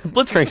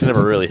 Blitzcrank's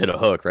never really hit a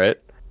hook, right?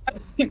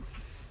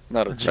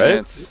 Not a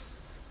chance.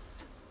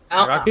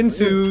 Rock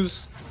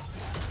ensues.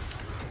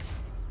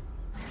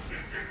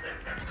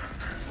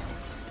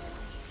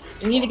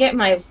 I need to get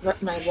my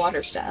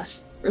water staff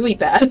really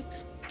bad.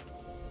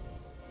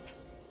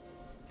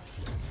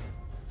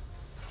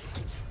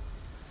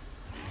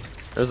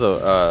 There's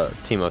a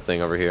Timo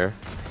thing over here.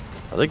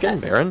 Are they getting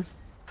Baron?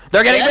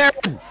 They're getting Yes.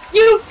 Baron!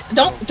 You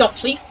don't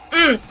please.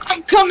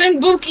 I'm coming,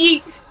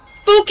 Buki.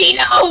 Buki,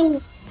 no,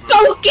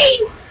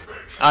 Buki.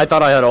 I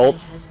thought I had ult.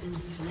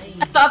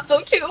 I thought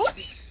so too.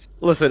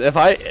 Listen, if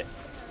I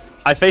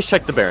face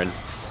checked the Baron.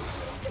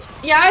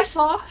 Yeah, I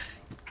saw.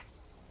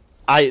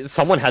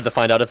 Someone had to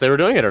find out if they were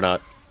doing it or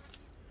not.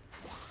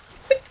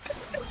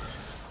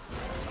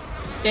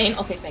 Jane,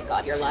 okay, thank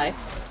God you're alive.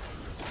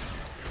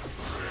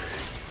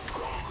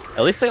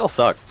 At least they all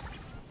suck.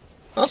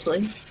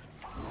 Mostly.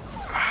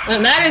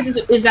 What matters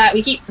is that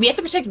we have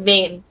to protect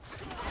Vayne.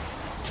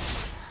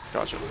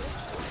 Gotcha.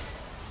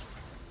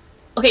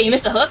 Okay, you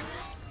missed a hook.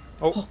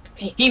 Oh.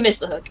 Okay, he missed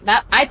the hook.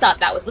 That I thought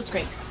that was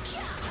Blitzcrank.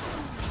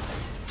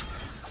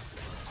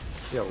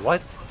 Yo,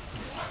 what?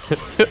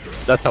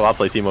 That's how I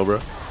play Timo, bro.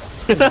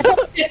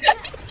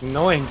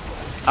 Annoying.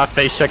 I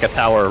face check a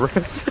tower.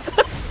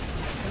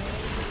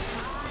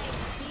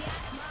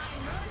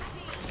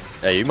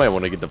 Hey, you might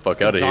want to get the fuck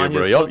out of here,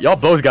 bro. Zanya's Y'all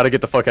both gotta get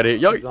the fuck out of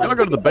here. Y'all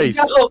go to the base.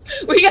 No,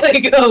 we gotta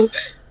go.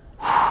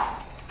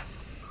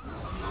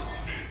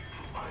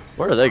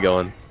 Where are they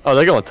going? Oh,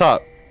 they're going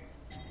top.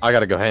 I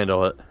gotta go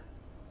handle it.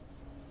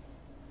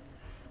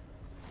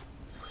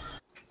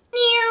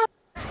 Meow.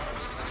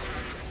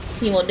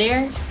 You will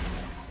dare?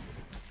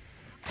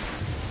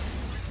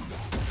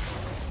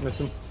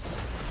 Listen.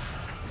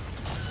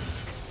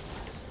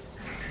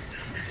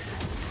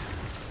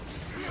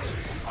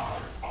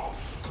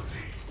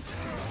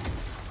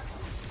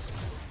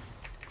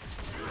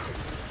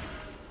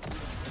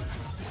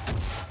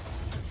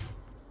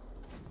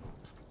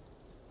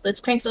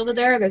 Blitzcrank's over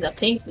there. There's a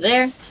pink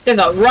there. There's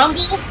a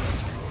rumble.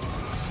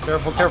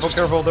 Careful, careful,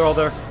 careful. They're all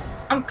there.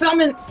 I'm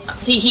coming.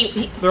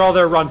 He. They're all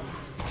there. Run.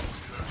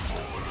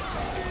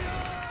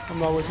 I'm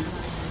not with you.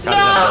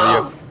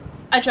 No!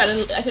 I tried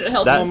to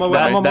help That- him. I'm on my way.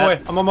 I'm on my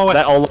way. I'm on my way.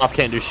 That Olaf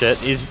can't do shit.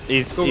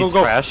 He's Go.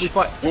 trash. We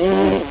fight.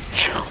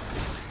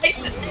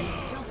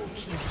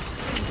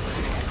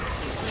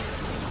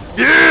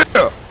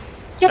 Yeah!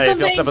 Get Hey, the if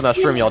y'all Vayne. step on that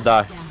shroom, y'all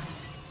die.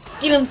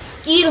 Get him!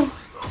 Get him!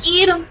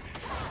 Get him!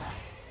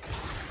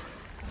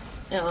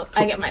 No,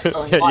 I get my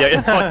flowing water.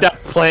 Yeah, fuck that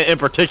plant in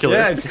particular.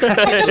 Yeah,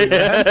 exactly,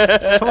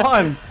 man. Come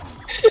on.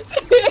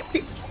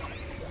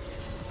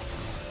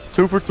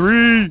 2 for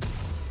 3.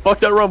 Fuck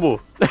that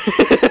rumble.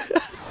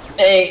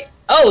 Hey.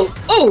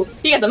 Oh!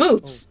 He got the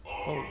moves.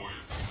 Oh.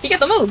 He got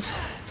the moves.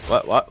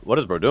 What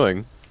is bro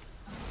doing?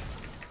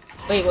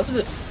 Wait, what's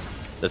it?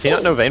 Does he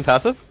not know Vayne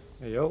passive?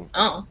 Hey, yo.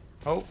 Oh.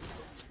 Oh.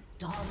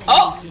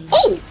 Oh!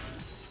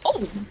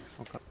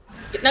 Okay.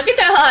 Now get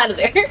that hell out of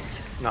there.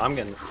 No, I'm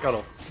getting the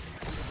scuttle.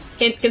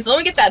 Can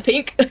someone get that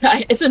pink?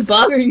 It's been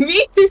bothering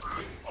me.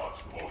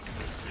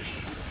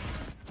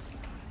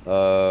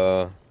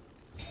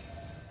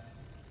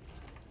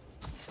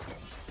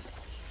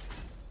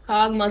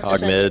 Cog must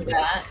Cog mid.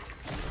 that.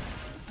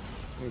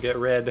 Get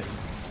red.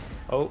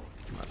 Oh.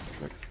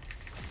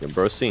 Yeah,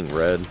 bro's seeing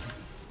red.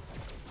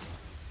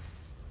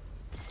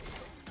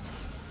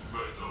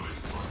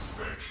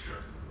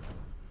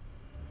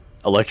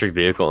 Electric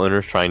vehicle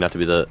owners trying not to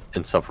be the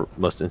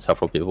most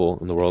insufferable people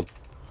in the world.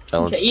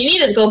 Challenge. Okay, you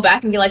need to go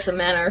back and get like some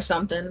mana or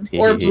something,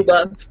 or blue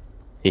buff.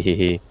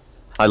 He.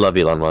 I love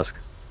Elon Musk.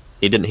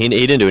 He didn't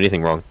do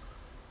anything wrong.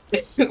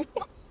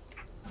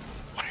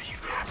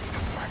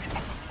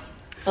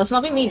 Let's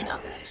not be mean now,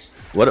 guys.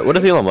 What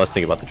does Elon Musk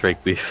think about the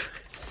Drake beef?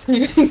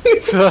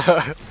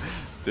 What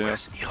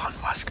does Elon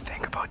Musk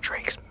think about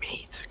Drake's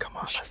meat? Come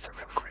on, that's the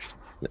real question.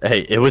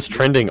 Hey, it was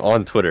trending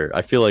on Twitter.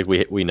 I feel like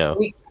we know.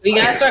 We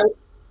gotta start.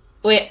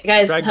 Wait,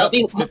 guys, Drag's help up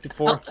me. to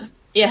 54.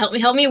 Yeah,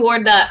 help me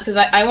ward that because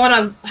I want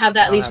to have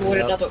that at least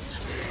warded up.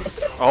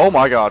 Oh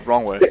my god,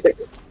 wrong way.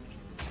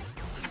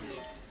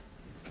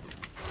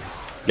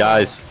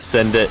 Guys,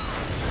 send it.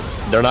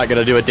 They're not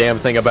gonna do a damn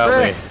thing about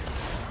me.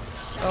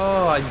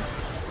 Oh,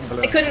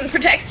 I couldn't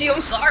protect you.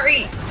 I'm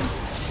sorry.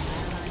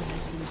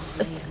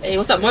 Hey,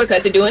 what's up, Mordecai?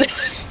 Doing?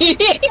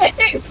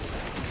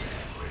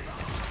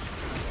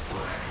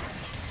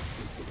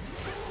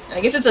 I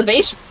guess it's a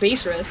base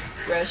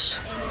rush.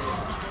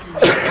 God,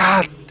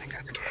 I think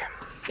that's a game.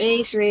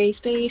 Base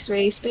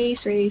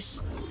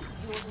race.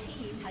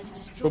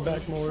 go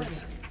back more.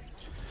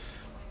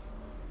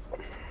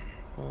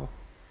 Oh.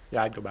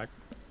 Yeah, I'd go back.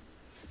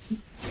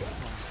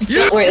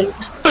 Yeah! Wait.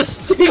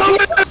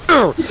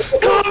 Come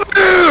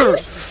here!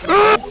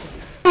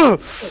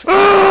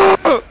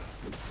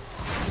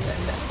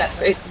 That's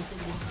great.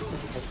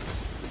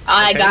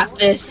 I got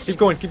this. Keep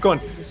going. Keep going.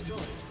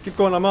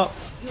 I'm up.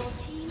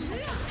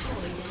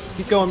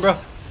 Keep going, bro.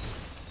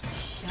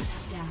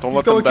 Don't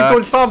let Keep them going.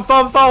 back. Stomp.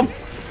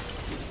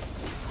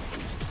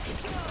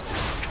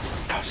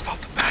 No, stop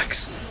the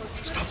backs.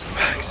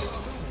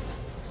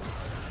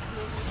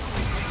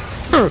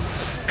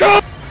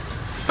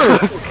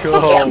 Let's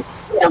go.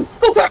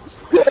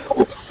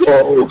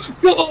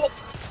 Go.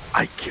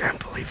 I can't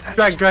believe that.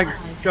 Drag.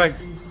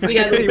 We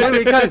gotta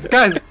Wait, guys.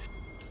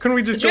 Couldn't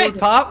we just go up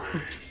top?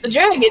 The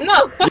dragon,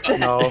 no.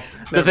 No.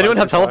 Does anyone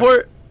have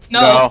teleport?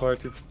 No.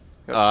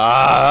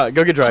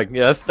 Go get drag.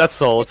 Yes, that's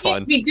soul. It's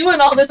fine. Be doing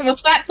all this. I'm a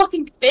fat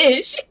fucking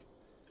fish.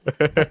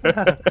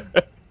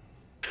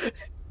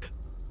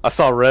 I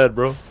saw red,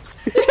 bro.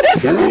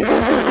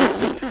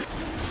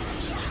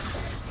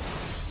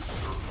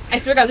 I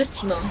swear to God, this is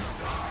Timo.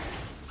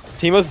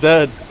 Timo's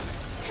dead.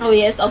 Oh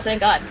yes. Oh thank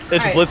God.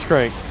 It's Alright.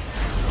 Blitzcrank.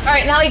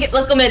 Alright, now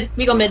let's go mid.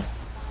 We go mid.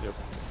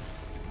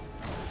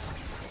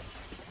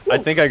 I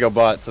think I go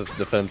bot to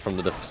defend from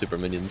the super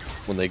minions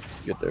when they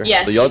get there.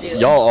 Yes, so you do.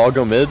 y'all all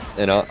go mid,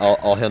 and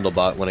I'll handle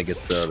bot when it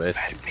gets to base.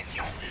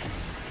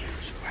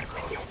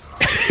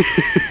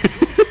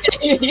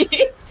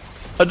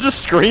 I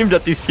just screamed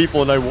at these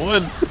people and I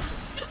won.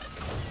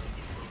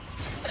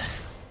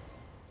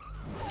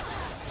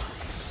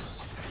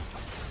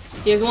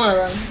 Here's one of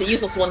them. The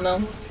useless one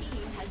though.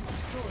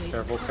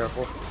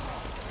 Careful.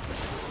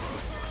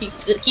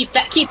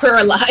 Keep her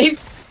alive.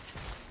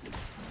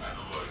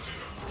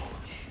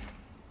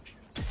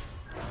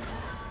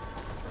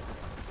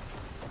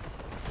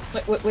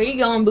 Where you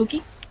going,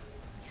 Buki?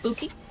 Where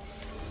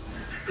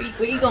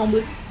you going,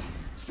 Buki?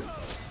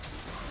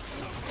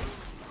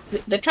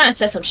 They're trying to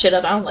set some shit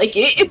up. I don't like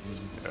it.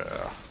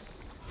 Yeah.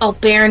 Oh,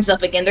 Baron's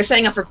up again. They're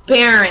setting up for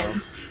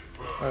Baron.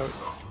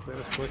 Oh, that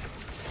was quick.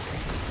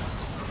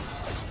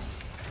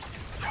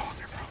 Oh,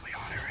 they're probably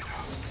on it right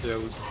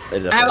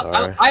now.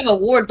 Yeah, I have a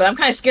ward, but I'm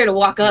kind of scared to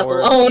walk up Ward.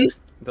 alone. it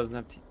doesn't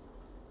have to.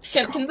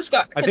 Can the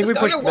scar? I think we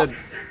pushed walk? mid.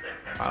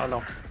 I don't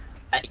know.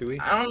 Do we?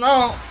 I don't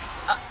know.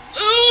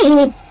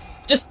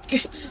 Just.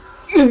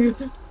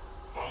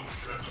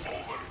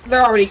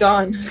 They're already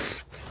gone.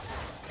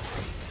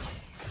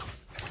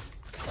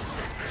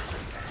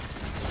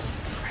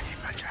 I need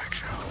my jack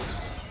show.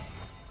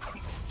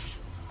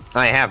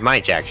 I have my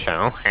jack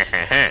show.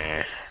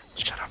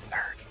 Shut up,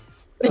 nerd.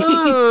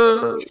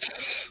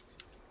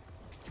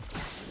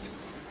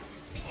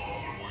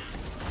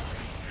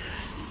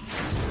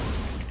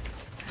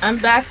 I'm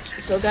back,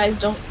 so guys,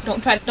 don't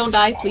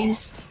die,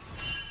 please.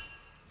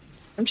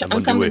 I'm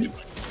coming.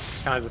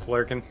 Kind of just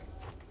lurking.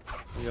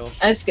 Yo.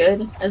 That's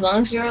good, as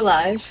long as you're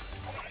alive.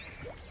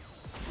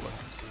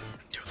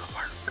 Do the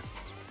lurk.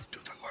 Do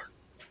the lurk.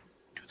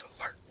 Do the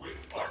lurk.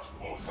 Lurk.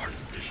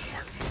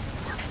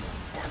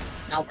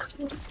 No.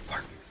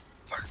 Lurk.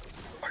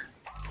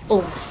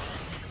 Oh,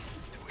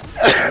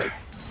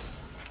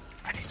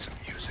 I need some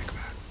music,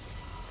 man.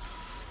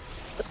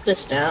 put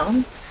this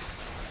down.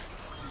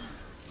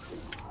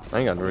 I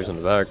ain't got no reason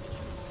to back.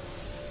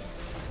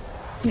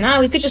 Nah,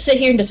 we could just sit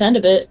here and defend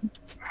a bit.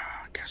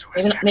 Guess who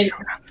has Maybe- jack maybe- show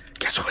now?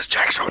 Guess who has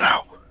jack show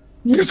now?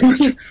 Guess who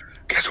has it?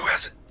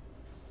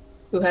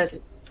 Who has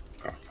it?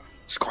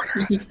 Scorner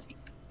has it.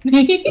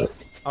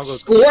 I'll go.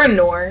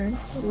 Scornor.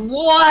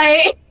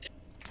 What?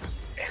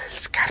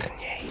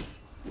 Escarnier.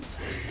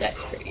 That's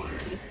crazy.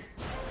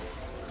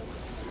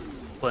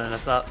 Playing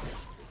us up.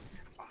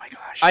 Oh my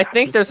gosh. I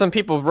think there's some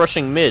people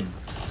rushing mid.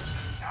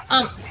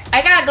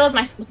 I gotta go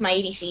with my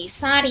ADC.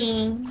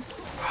 Sorry.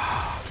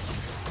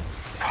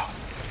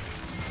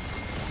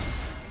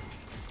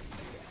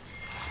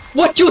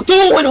 What you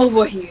doing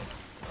over here?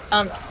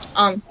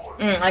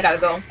 I gotta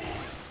go.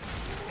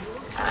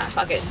 Ah,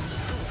 fuck it.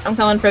 I'm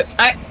coming for.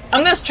 I'm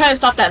gonna try to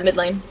stop that mid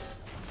lane.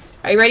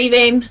 Are you ready,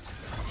 Vayne?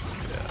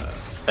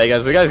 Hey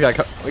guys, we got.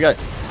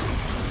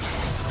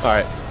 All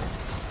right.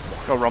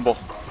 Go Rumble.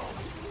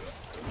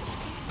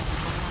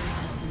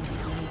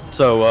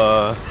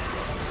 So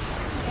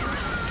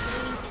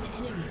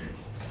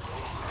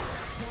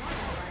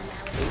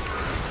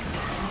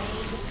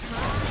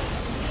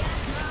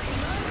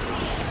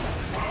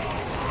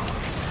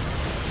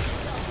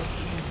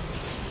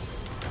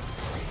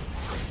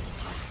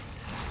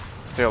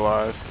Stay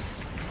alive.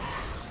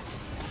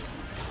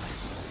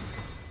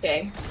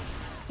 Okay.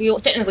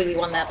 Technically we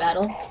won that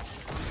battle,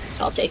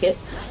 so I'll take it.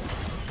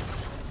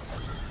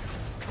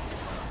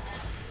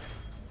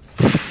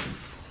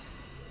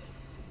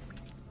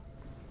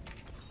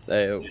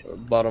 Hey,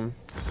 bottom.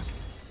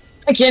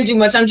 I can't do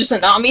much. I'm just a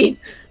Nami.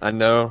 I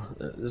know.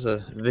 There's a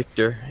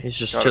Victor. He's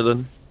just Got it.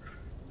 chilling,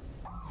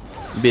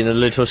 being a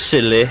little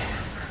silly.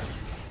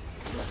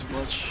 Not too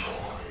much.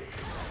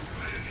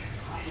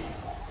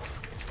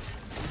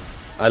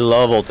 I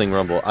love ulting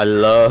Rumble. I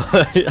love.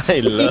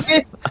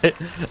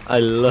 I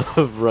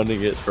love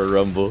running it for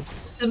Rumble.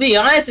 To be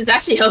honest, it's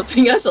actually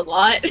helping us a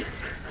lot.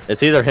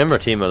 It's either him or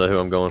Timo who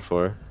I'm going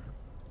for.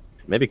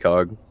 Maybe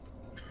Cog.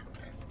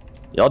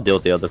 Y'all deal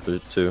with the other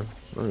two.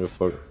 I don't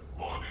give a fuck.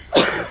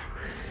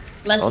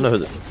 I don't know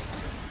who.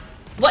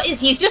 What is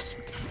he's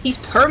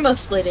perma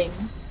splitting.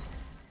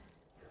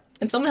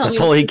 Can someone help That's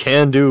me? all he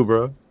can do,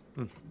 bro.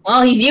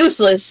 Well, he's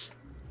useless.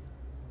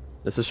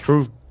 This is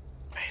true.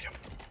 Bait him.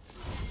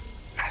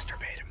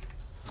 Masturbate him.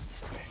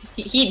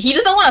 He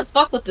doesn't want to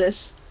fuck with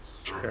this.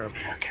 Drag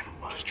him.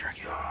 Just drag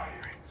him.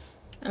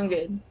 I'm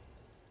good.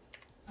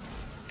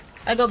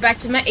 I go back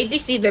to my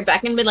ADC. They're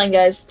back in mid lane,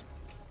 guys.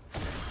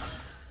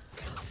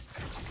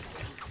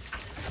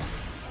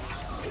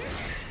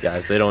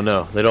 Guys, they don't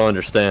know. They don't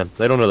understand.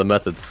 They don't know the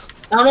methods.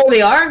 I don't know where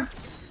they are.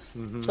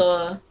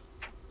 So,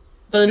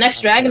 but the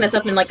next dragon that's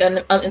up in like in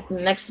the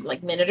next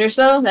like minute or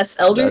so. That's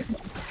Elder.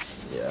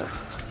 Yeah.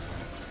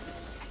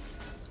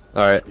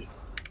 All right.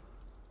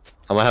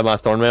 I'm gonna have my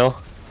Thornmail.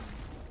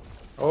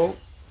 Oh.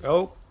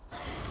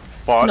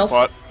 Bot, Nope.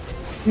 bot.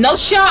 No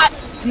shot.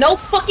 No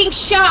fucking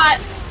shot.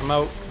 I'm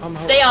out. I'm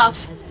out. Stay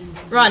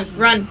off.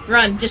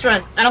 Run. Just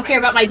run. I don't care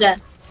about my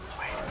death.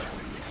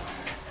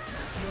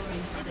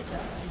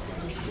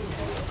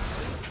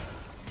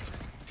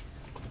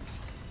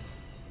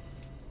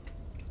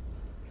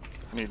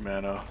 I need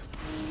mana.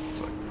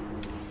 It's like,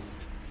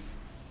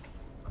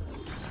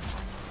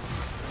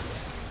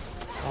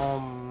 Oh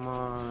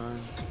my.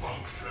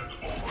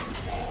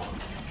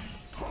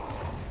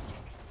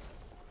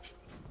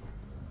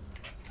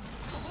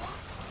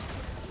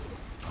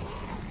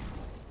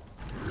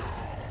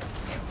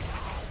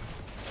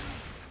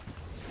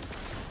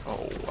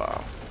 oh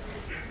wow.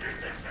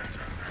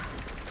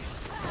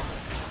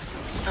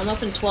 I'm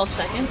up in 12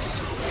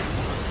 seconds.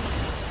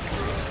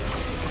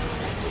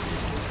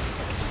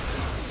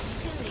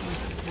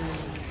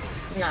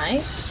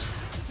 Nice.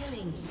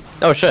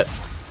 Oh shit!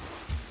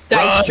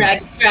 Guys,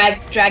 drag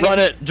it. Run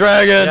it,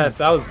 dragon! Yeah,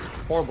 that was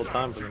horrible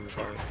time for them to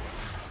play.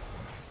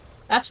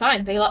 That's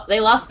fine. They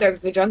lost their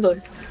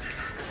jungler.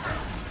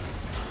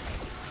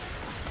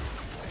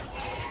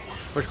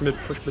 Push mid.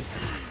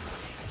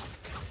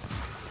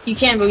 You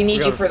can, but we need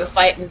We you gotta- for the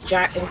fight in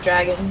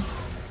dragons.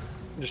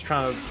 I'm just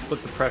trying to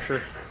split the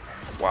pressure.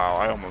 Wow,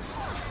 I almost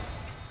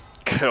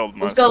killed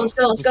Let's go.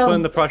 myself. I'm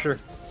splitting the pressure.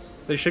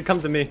 They should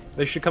come to me.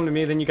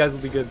 Then you guys will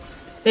be good.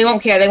 They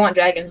won't care. They want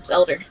dragons.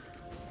 Elder.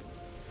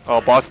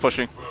 Oh, boss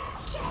pushing.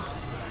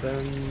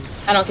 Then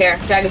I don't care.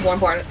 Dragon's more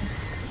important.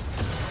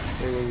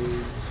 they will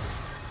lose.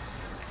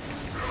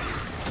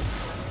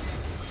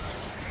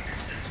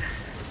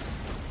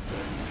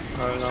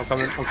 Alright, no, I'm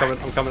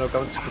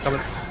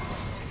coming.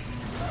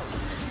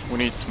 We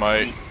need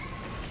smite.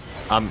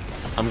 I'm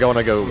going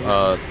to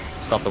go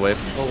stop the wave.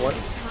 Oh, what?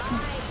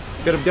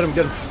 Get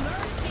him.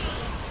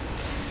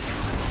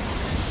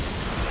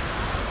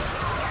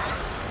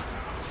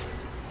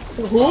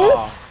 Who?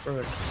 Ah,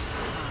 perfect.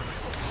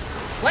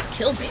 What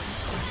killed me?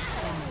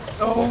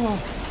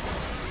 Oh.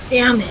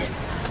 Damn it.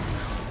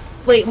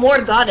 Wait,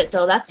 Mord got it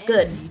though. That's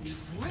good.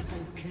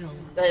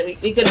 But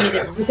we could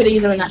have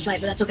used it in that fight,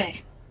 but that's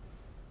okay.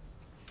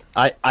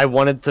 I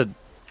wanted to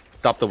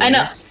stop the wave.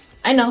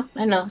 I know.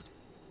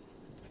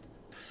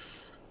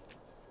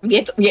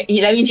 That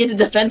means you have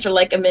to defend for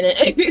like a minute.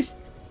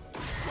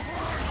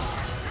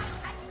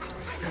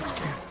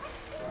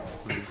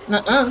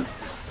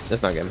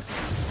 That's not good.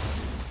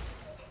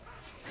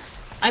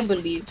 I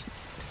believe.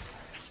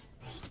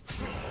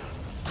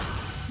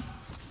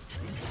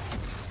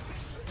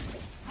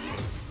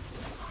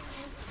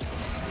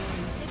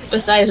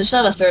 Besides, we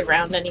still have a third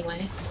round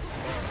anyway.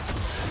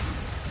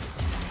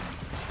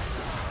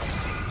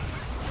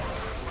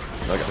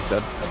 That guy's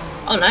dead.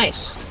 Oh,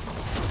 nice.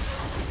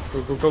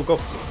 Go, go, go, go.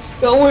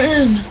 Go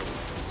in.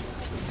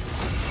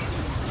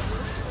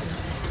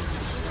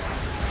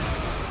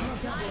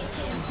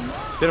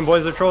 Get him,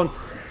 boys. They're trolling.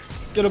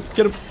 Get him,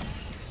 get him.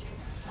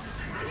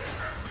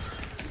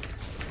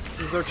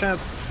 This is our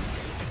chance.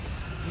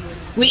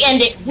 We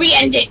end it. We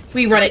end it.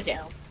 We run it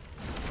down.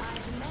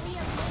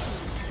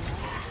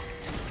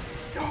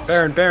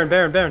 Baron, Baron,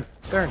 Baron, Baron,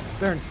 Baron,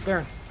 Baron,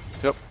 Baron.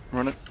 Yep,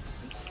 run it.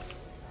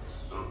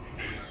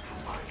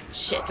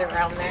 Shit, they're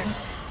around there.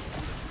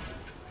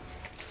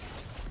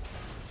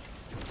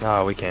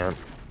 Oh, we can't.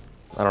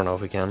 I don't know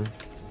if we can.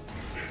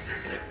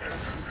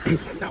 No, we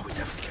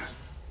definitely can.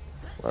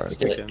 Alright. Let's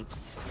do it. Again.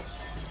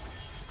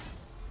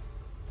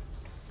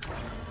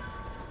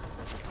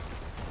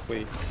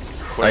 Wait.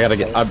 I gotta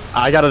get.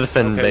 I gotta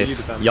defend Okay, you base.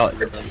 defend. Y'all.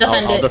 Defend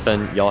I'll it.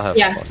 defend. Y'all have.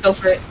 Yeah, go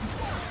for it.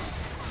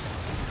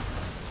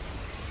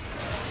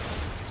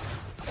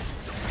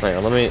 Hang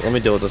on. Let me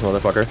deal with this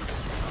motherfucker.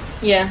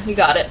 Yeah, you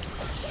got it.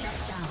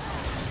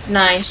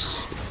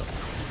 Nice.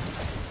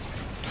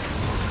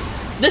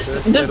 This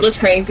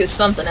Blitzcrank is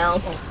something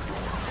else.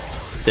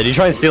 Did you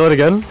try and steal it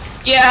again?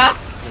 Yeah.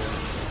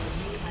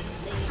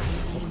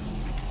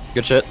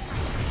 Good shit.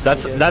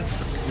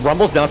 That's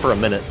Rumble's down for a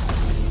minute.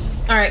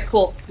 All right,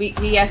 cool. We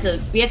have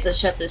to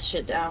shut this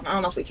shit down. I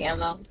don't know if we can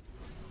though.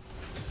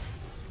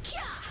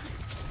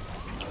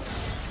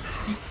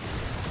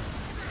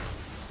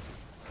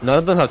 None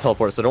of them have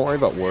teleport, so don't worry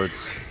about wards.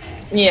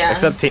 Yeah.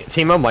 Except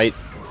Teemo might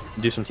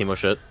do some Teemo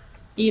shit.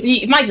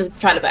 You might just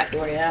try to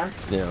backdoor, yeah.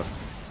 Yeah.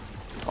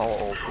 I'll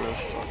ult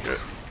this. Okay.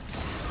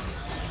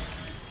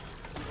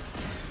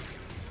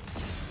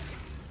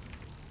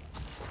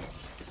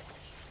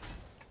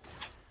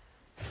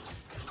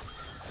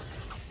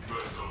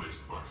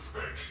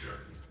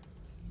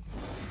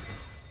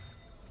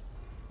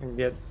 And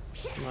get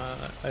my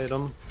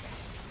item.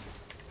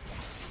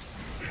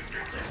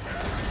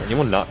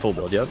 Anyone not full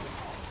build yet?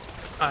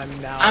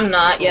 I'm now. I'm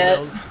not full yet.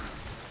 build.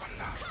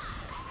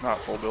 Not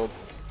full build.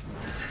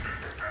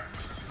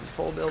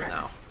 Full build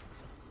now.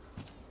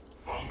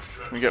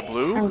 Can we get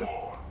blue?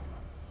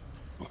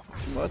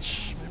 Too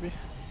much, maybe?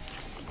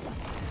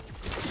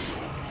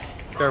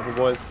 Careful,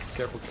 boys.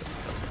 Careful.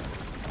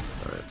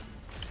 Alright.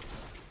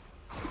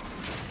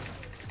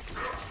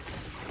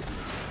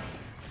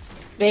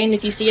 Vayne,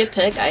 if you see a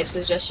pick, I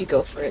suggest you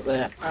go for it,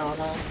 but I don't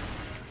know.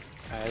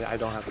 I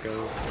don't have to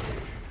go.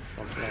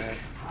 Don't try.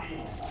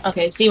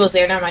 Okay, Teemo's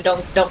there. Never mind.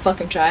 Don't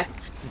fucking try. Hey,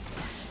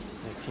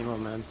 Teemo,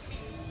 man.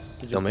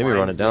 Don't make me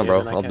run it down,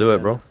 bro. I'll do it,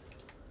 bro.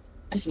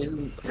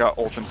 Got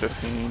ult in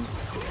 15.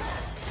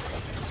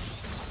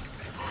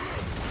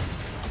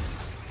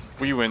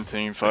 We win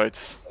team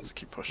fights. Just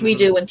keep pushing. We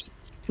do.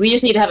 We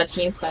just need to have a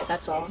team fight.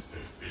 That's all.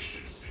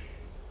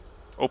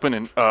 Open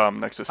in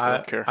Nexus. I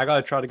don't care. I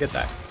gotta try to get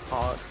that.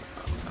 Oh,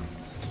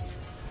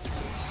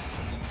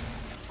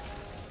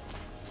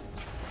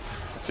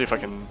 Let's see if I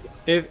can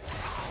if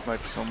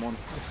snipe someone.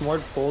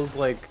 Mord pulls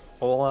like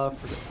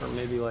Olaf or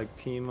maybe like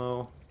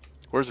Teemo.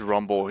 Where's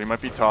Rumble? He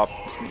might be top.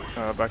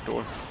 Back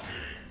door.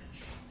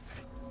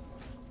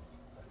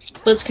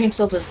 Blitzcrank's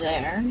over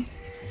there.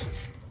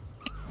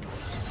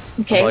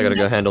 Okay. Well, I gotta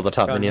go handle the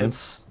top Go ahead.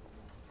 minions.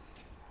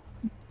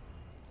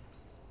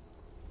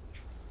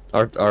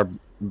 Our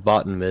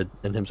bot and mid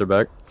and hims are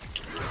back.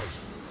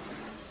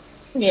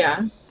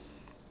 Yeah.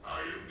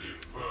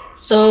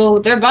 So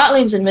their bot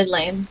lane's in mid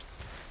lane.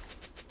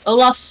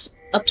 Olaf's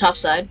up top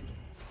side.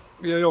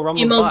 Yo,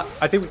 Rumble's Teemo's- bot.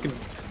 I think we can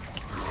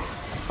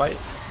fight.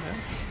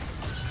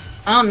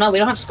 I don't know. We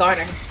don't have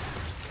Skarner.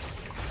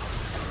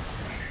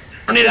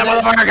 I need that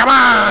motherfucker. Come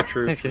on!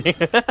 True.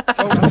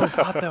 Oh, that's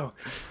hot though.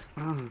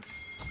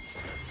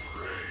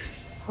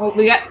 Well,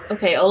 we got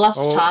okay. Olaf's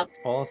top.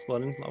 All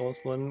splitting. All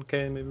splitting.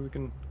 Okay, maybe we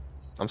can.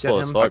 I'm Get slow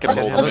as him. fuck. Let's-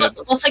 man.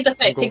 Let's take the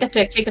pick. Take the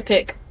pick. Take the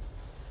pick.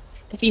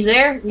 If he's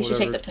there, we should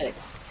take the Whatever. pick.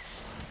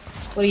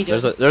 What are you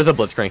doing? There's a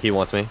Blitzcrank. He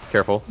wants me.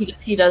 Careful.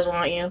 He does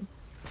want you.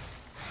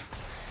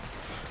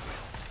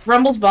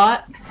 Rumble's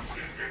bot.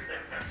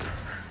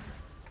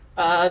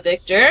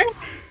 Victor.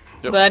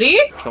 Yep. Buddy.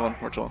 Chilling.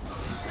 We're chilling.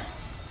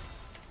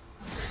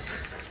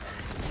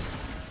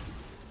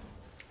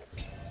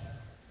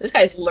 This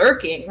guy's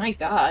lurking. My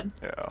God.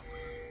 Yeah.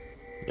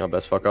 Y'all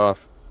best fuck off.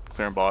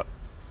 Clearing bot.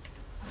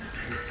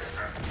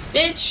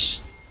 Bitch.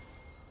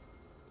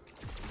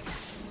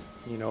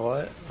 You know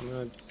what? I'm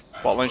gonna.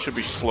 Bot lane should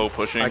be slow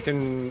pushing. I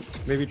can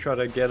maybe try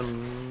to get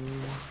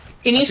him.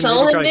 Can you I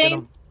solo maybe him, try to get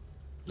Vayne?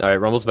 All right,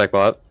 Rumble's back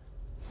bot.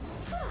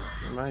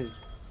 Am I?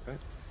 They're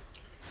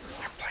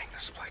playing the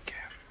split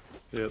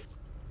game. Yep.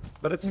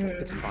 But it's fine.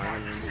 I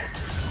mean,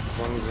 as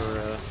long as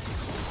we're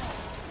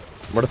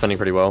We're defending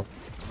pretty well.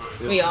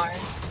 We are.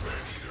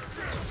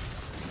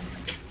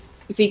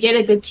 If we get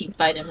a good team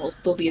fight in,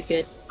 we'll be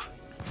good.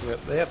 yep,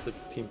 they have to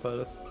team fight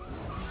us.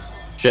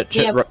 Shit,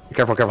 shit. Yeah.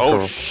 Careful, careful, Oh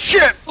careful.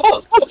 shit!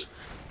 Oh,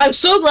 I'm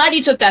so glad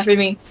you took that for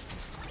me.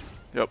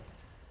 Yep.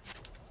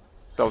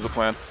 That was the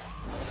plan.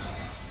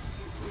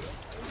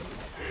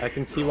 I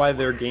can see why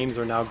their games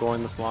are now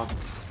going this long.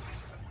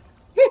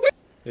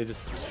 They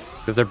just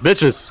Because they're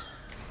bitches.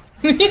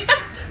 Drag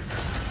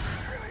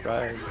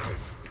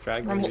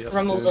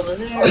Rumble's over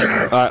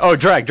there. Oh,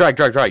 drag.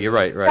 You're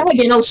right. Oh,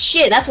 you know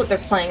shit. That's what they're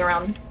playing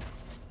around.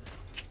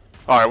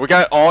 Alright, we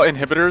got all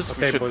inhibitors.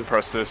 Okay, We should boys.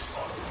 press this.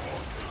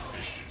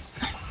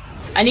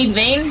 I need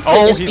Vayne to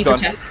Oh, just he's be done.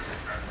 protected.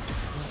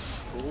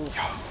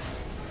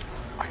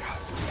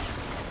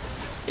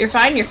 You're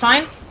fine. You're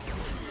fine.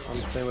 I'm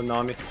staying with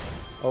Nami.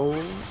 Oh.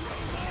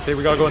 Okay,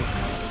 we gotta go in.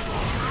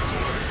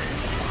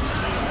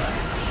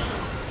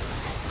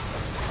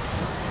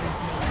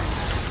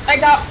 I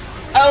got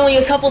only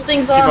a couple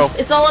things Timo. off.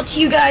 It's all up to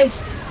you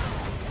guys.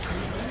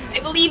 I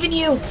believe in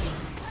you.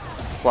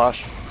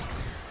 Flash.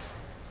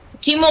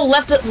 Timo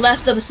left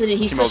of the city.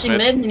 He's Timo's pushing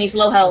mid. mid and he's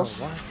low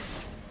health.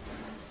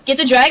 Get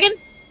the dragon?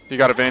 You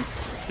got a vein.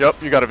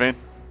 Yep, you got a vein.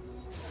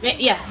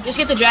 Yeah, just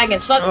get the dragon.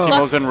 Fuck.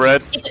 Timo's in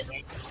red. Get the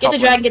Top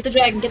dragon. lane. Get the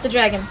dragon. Get the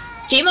dragon.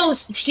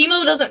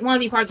 Timo doesn't want to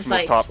be part of the Timo's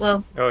fight. top.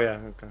 Well, Oh yeah,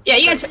 okay. yeah,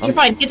 you're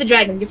fine. Get the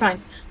dragon. You're fine.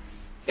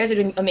 You guys are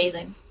doing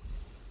amazing.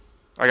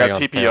 I got Hang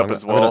on, TP hang on, up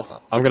as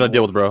well. I'm gonna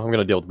deal with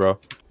bro.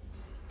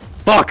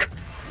 Fuck!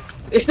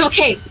 It's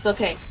okay. It's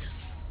okay.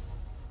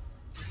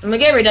 I'm gonna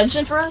get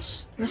redemption for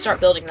us. I'm gonna start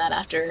building that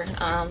after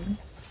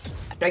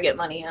I get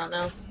money. I don't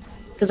know,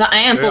 because I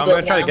am Dude, full I'm build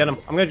gonna try now. to get him.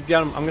 I'm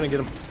gonna get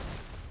him.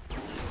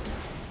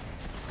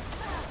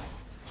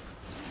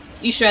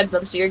 You shred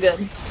them, so you're good.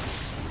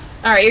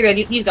 All right, you're good.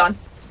 He's gone.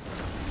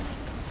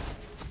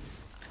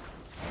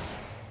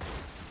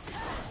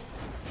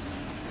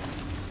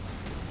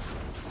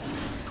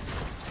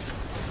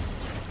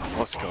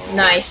 Let's go.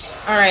 Nice.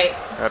 All right,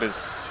 That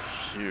is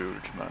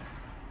huge, man.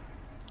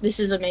 this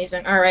is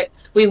amazing. All right,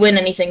 we win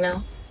anything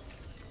now.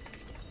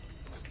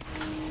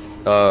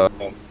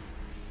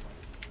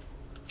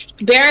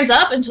 Baron's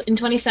up in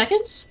 20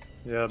 seconds.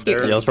 Yeah, Here,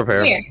 Baron. Yeah, let's prepare.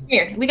 Come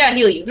here. We gotta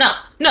heal you.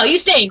 No, you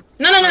stay.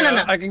 No.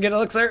 I can get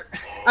elixir.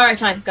 All right,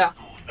 fine, go.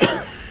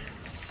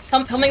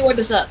 Help me ward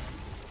this up.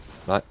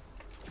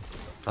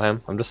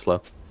 I'm just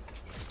slow.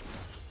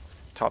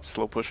 Top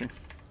slow pushing.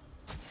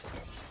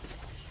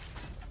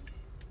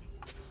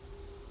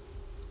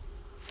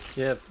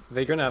 Yeah,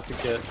 they're gonna have to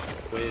get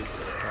waves.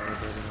 They're gonna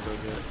go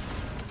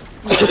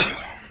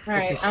get. All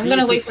right, I'm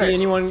gonna wait see first.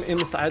 anyone in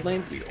the side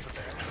lanes, we go over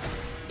there.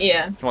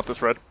 Yeah. You want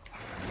this red?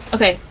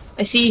 Okay,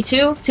 I see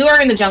two. Two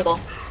are in the jungle.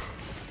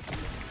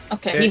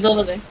 Okay, Okay. he's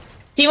over there.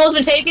 Timo's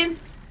been taken.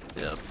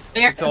 Yeah.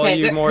 They're, It's all okay,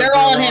 you, they're, Mort. they're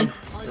all on They're him.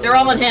 They're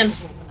all on him.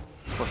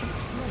 Pushing.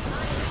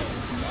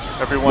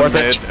 Everyone Worth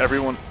it. mid.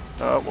 Everyone.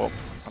 Well,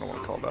 I don't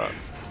want to call that.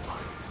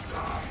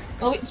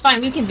 Well, it's fine.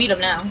 We can beat him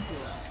now.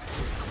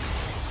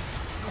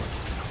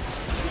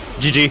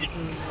 GG.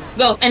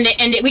 Go, end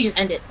it. We just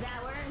end it.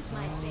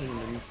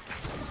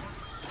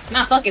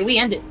 Nah, fuck it. We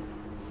end it.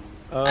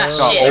 Ah,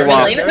 got shit.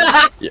 Olaf.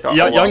 Really?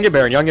 Y'all can get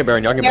Baron.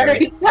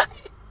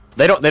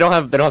 They don't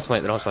have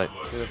smite.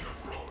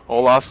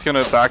 Olaf's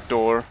gonna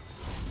backdoor.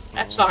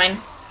 That's fine.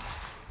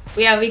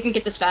 Yeah, we can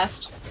get this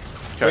fast.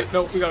 Okay. Wait,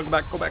 no, we gotta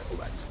go back.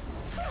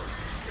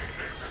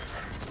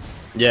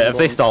 Yeah, if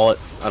they stall it,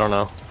 I don't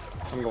know.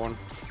 I'm going.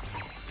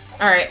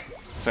 All right.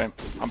 Same.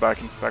 I'm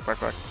backing. Back.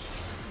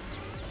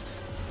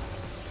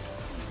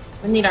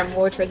 We need our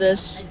ward for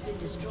this.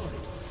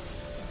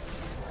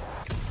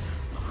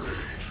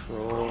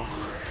 Troll.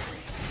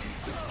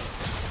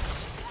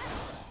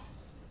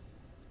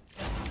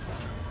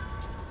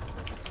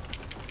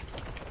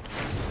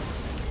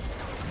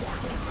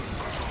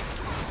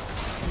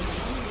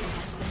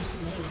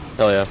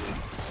 Hell yeah.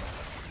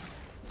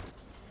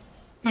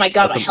 Oh my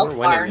god, That's my a- health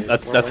we're bar. winning.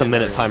 That's a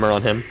minute timer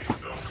on him.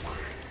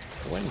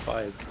 Win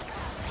fights.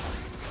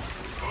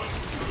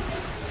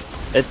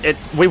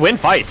 We win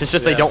fights. It's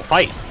just they Yeah. don't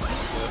fight.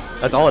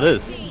 That's all it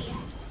is.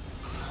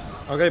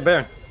 Okay,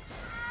 Baron.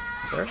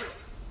 There.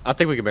 I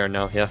think we can Baron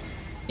now. Yeah.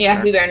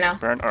 Yeah, we better now.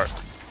 Baron. All right.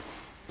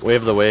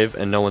 Wave the wave,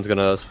 and no one's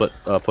gonna split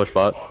push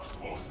bot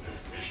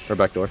or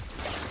backdoor.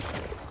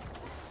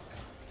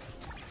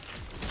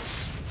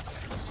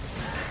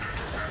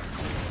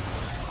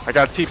 I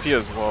got TP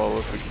as well.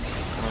 If we can.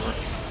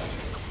 Whatever.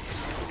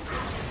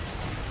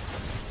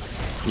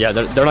 Yeah,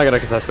 they're not gonna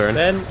contest Baron.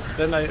 Then we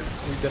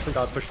definitely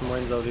gotta push some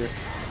lanes out here.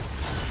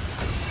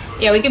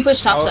 Yeah, we can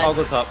push top I'll side.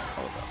 go top.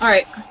 All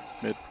right.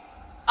 Mid.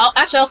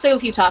 I'll stay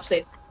with you top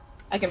side.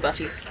 I can buff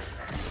you.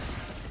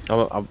 I kind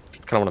of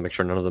want to make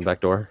sure none of them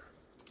backdoor.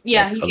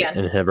 Yeah, you can.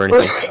 Inhib or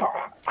anything.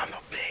 I'm a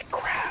big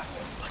crab.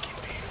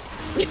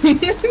 Look at me.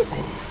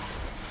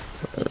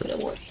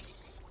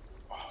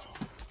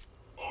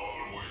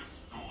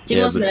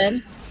 Timo's but-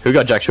 mid. Who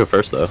got Jack Show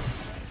first though?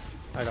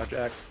 I got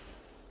Jack.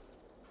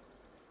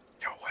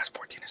 Yo, who has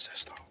 14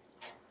 assists though?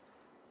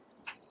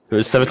 It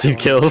was 17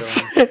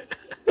 kills.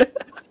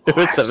 It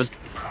was 7.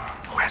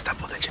 Who has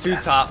double digit? Two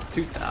top.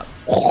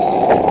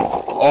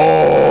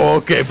 Oh,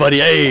 okay, buddy.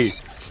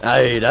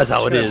 Hey, that's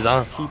how it is,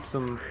 huh? Keep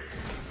some.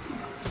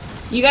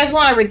 You guys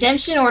want a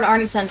redemption or an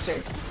ardent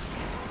sensor?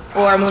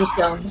 Or a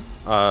moonstone?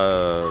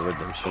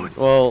 Redemption.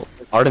 Well,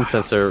 Ardent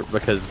Sensor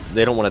because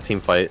they don't want a team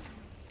fight.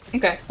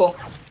 Okay, cool.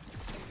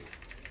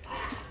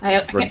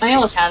 I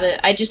almost have it.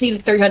 I just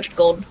need 300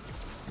 gold.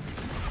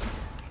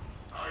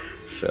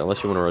 Shit,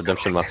 unless you want a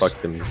redemption, my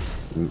fucking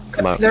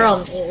They're all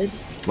mid.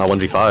 my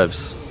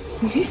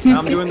 1v5s. Now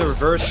I'm doing the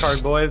reverse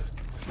card, boys.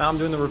 Now I'm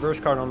doing the reverse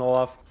card on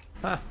Olaf.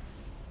 Huh.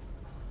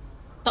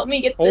 Help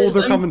me get Oh, this.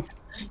 they're coming.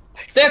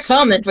 They're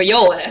coming for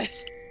your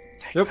ass.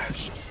 Yep.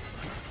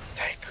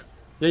 Tank.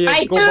 Yeah,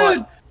 Hey, go dude!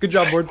 bot. Good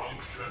job, board.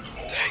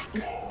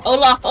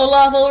 Olaf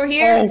over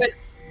here. Oh, But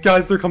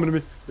guys, they're coming to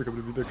me. They're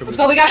coming to me. They're coming let's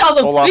to go. me. We gotta help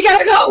them. Olaf. We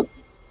gotta go.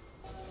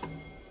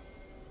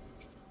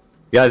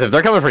 Guys, if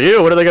they're coming for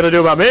you, what are they gonna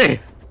do about me?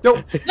 Yo,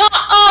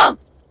 No,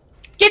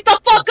 get the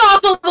fuck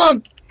off of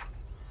them.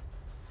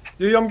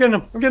 yeah, I'm getting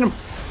him. I'm getting him.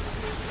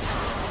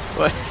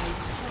 What?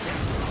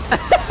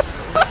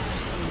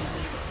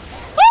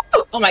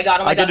 Oh my god.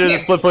 Oh my I god. can do the Here.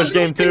 split push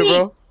game too,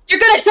 bro. You're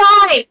gonna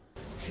die.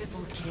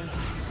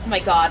 Oh my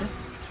god.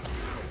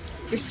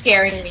 You're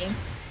scaring me.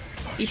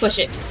 You push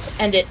it.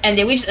 End it. End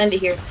it. We just end it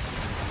here.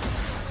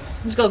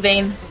 Let's go,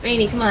 Vayne.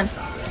 Vayne, come on.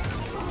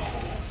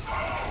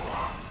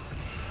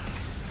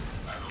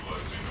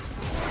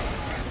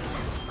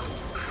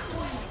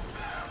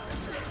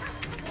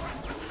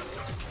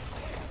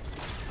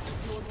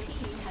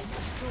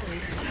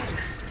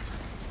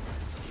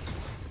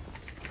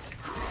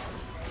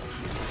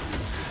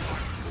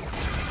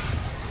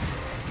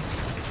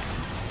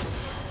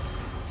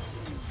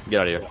 Get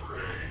out of here.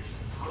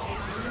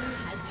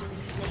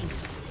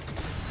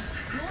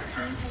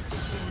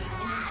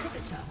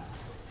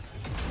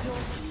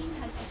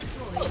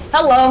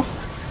 Hello.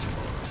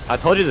 I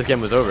told you this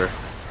game was over.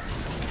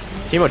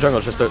 Teemo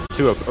jungle's just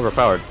too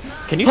overpowered.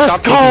 Can you Let's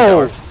stop taking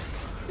go! dark?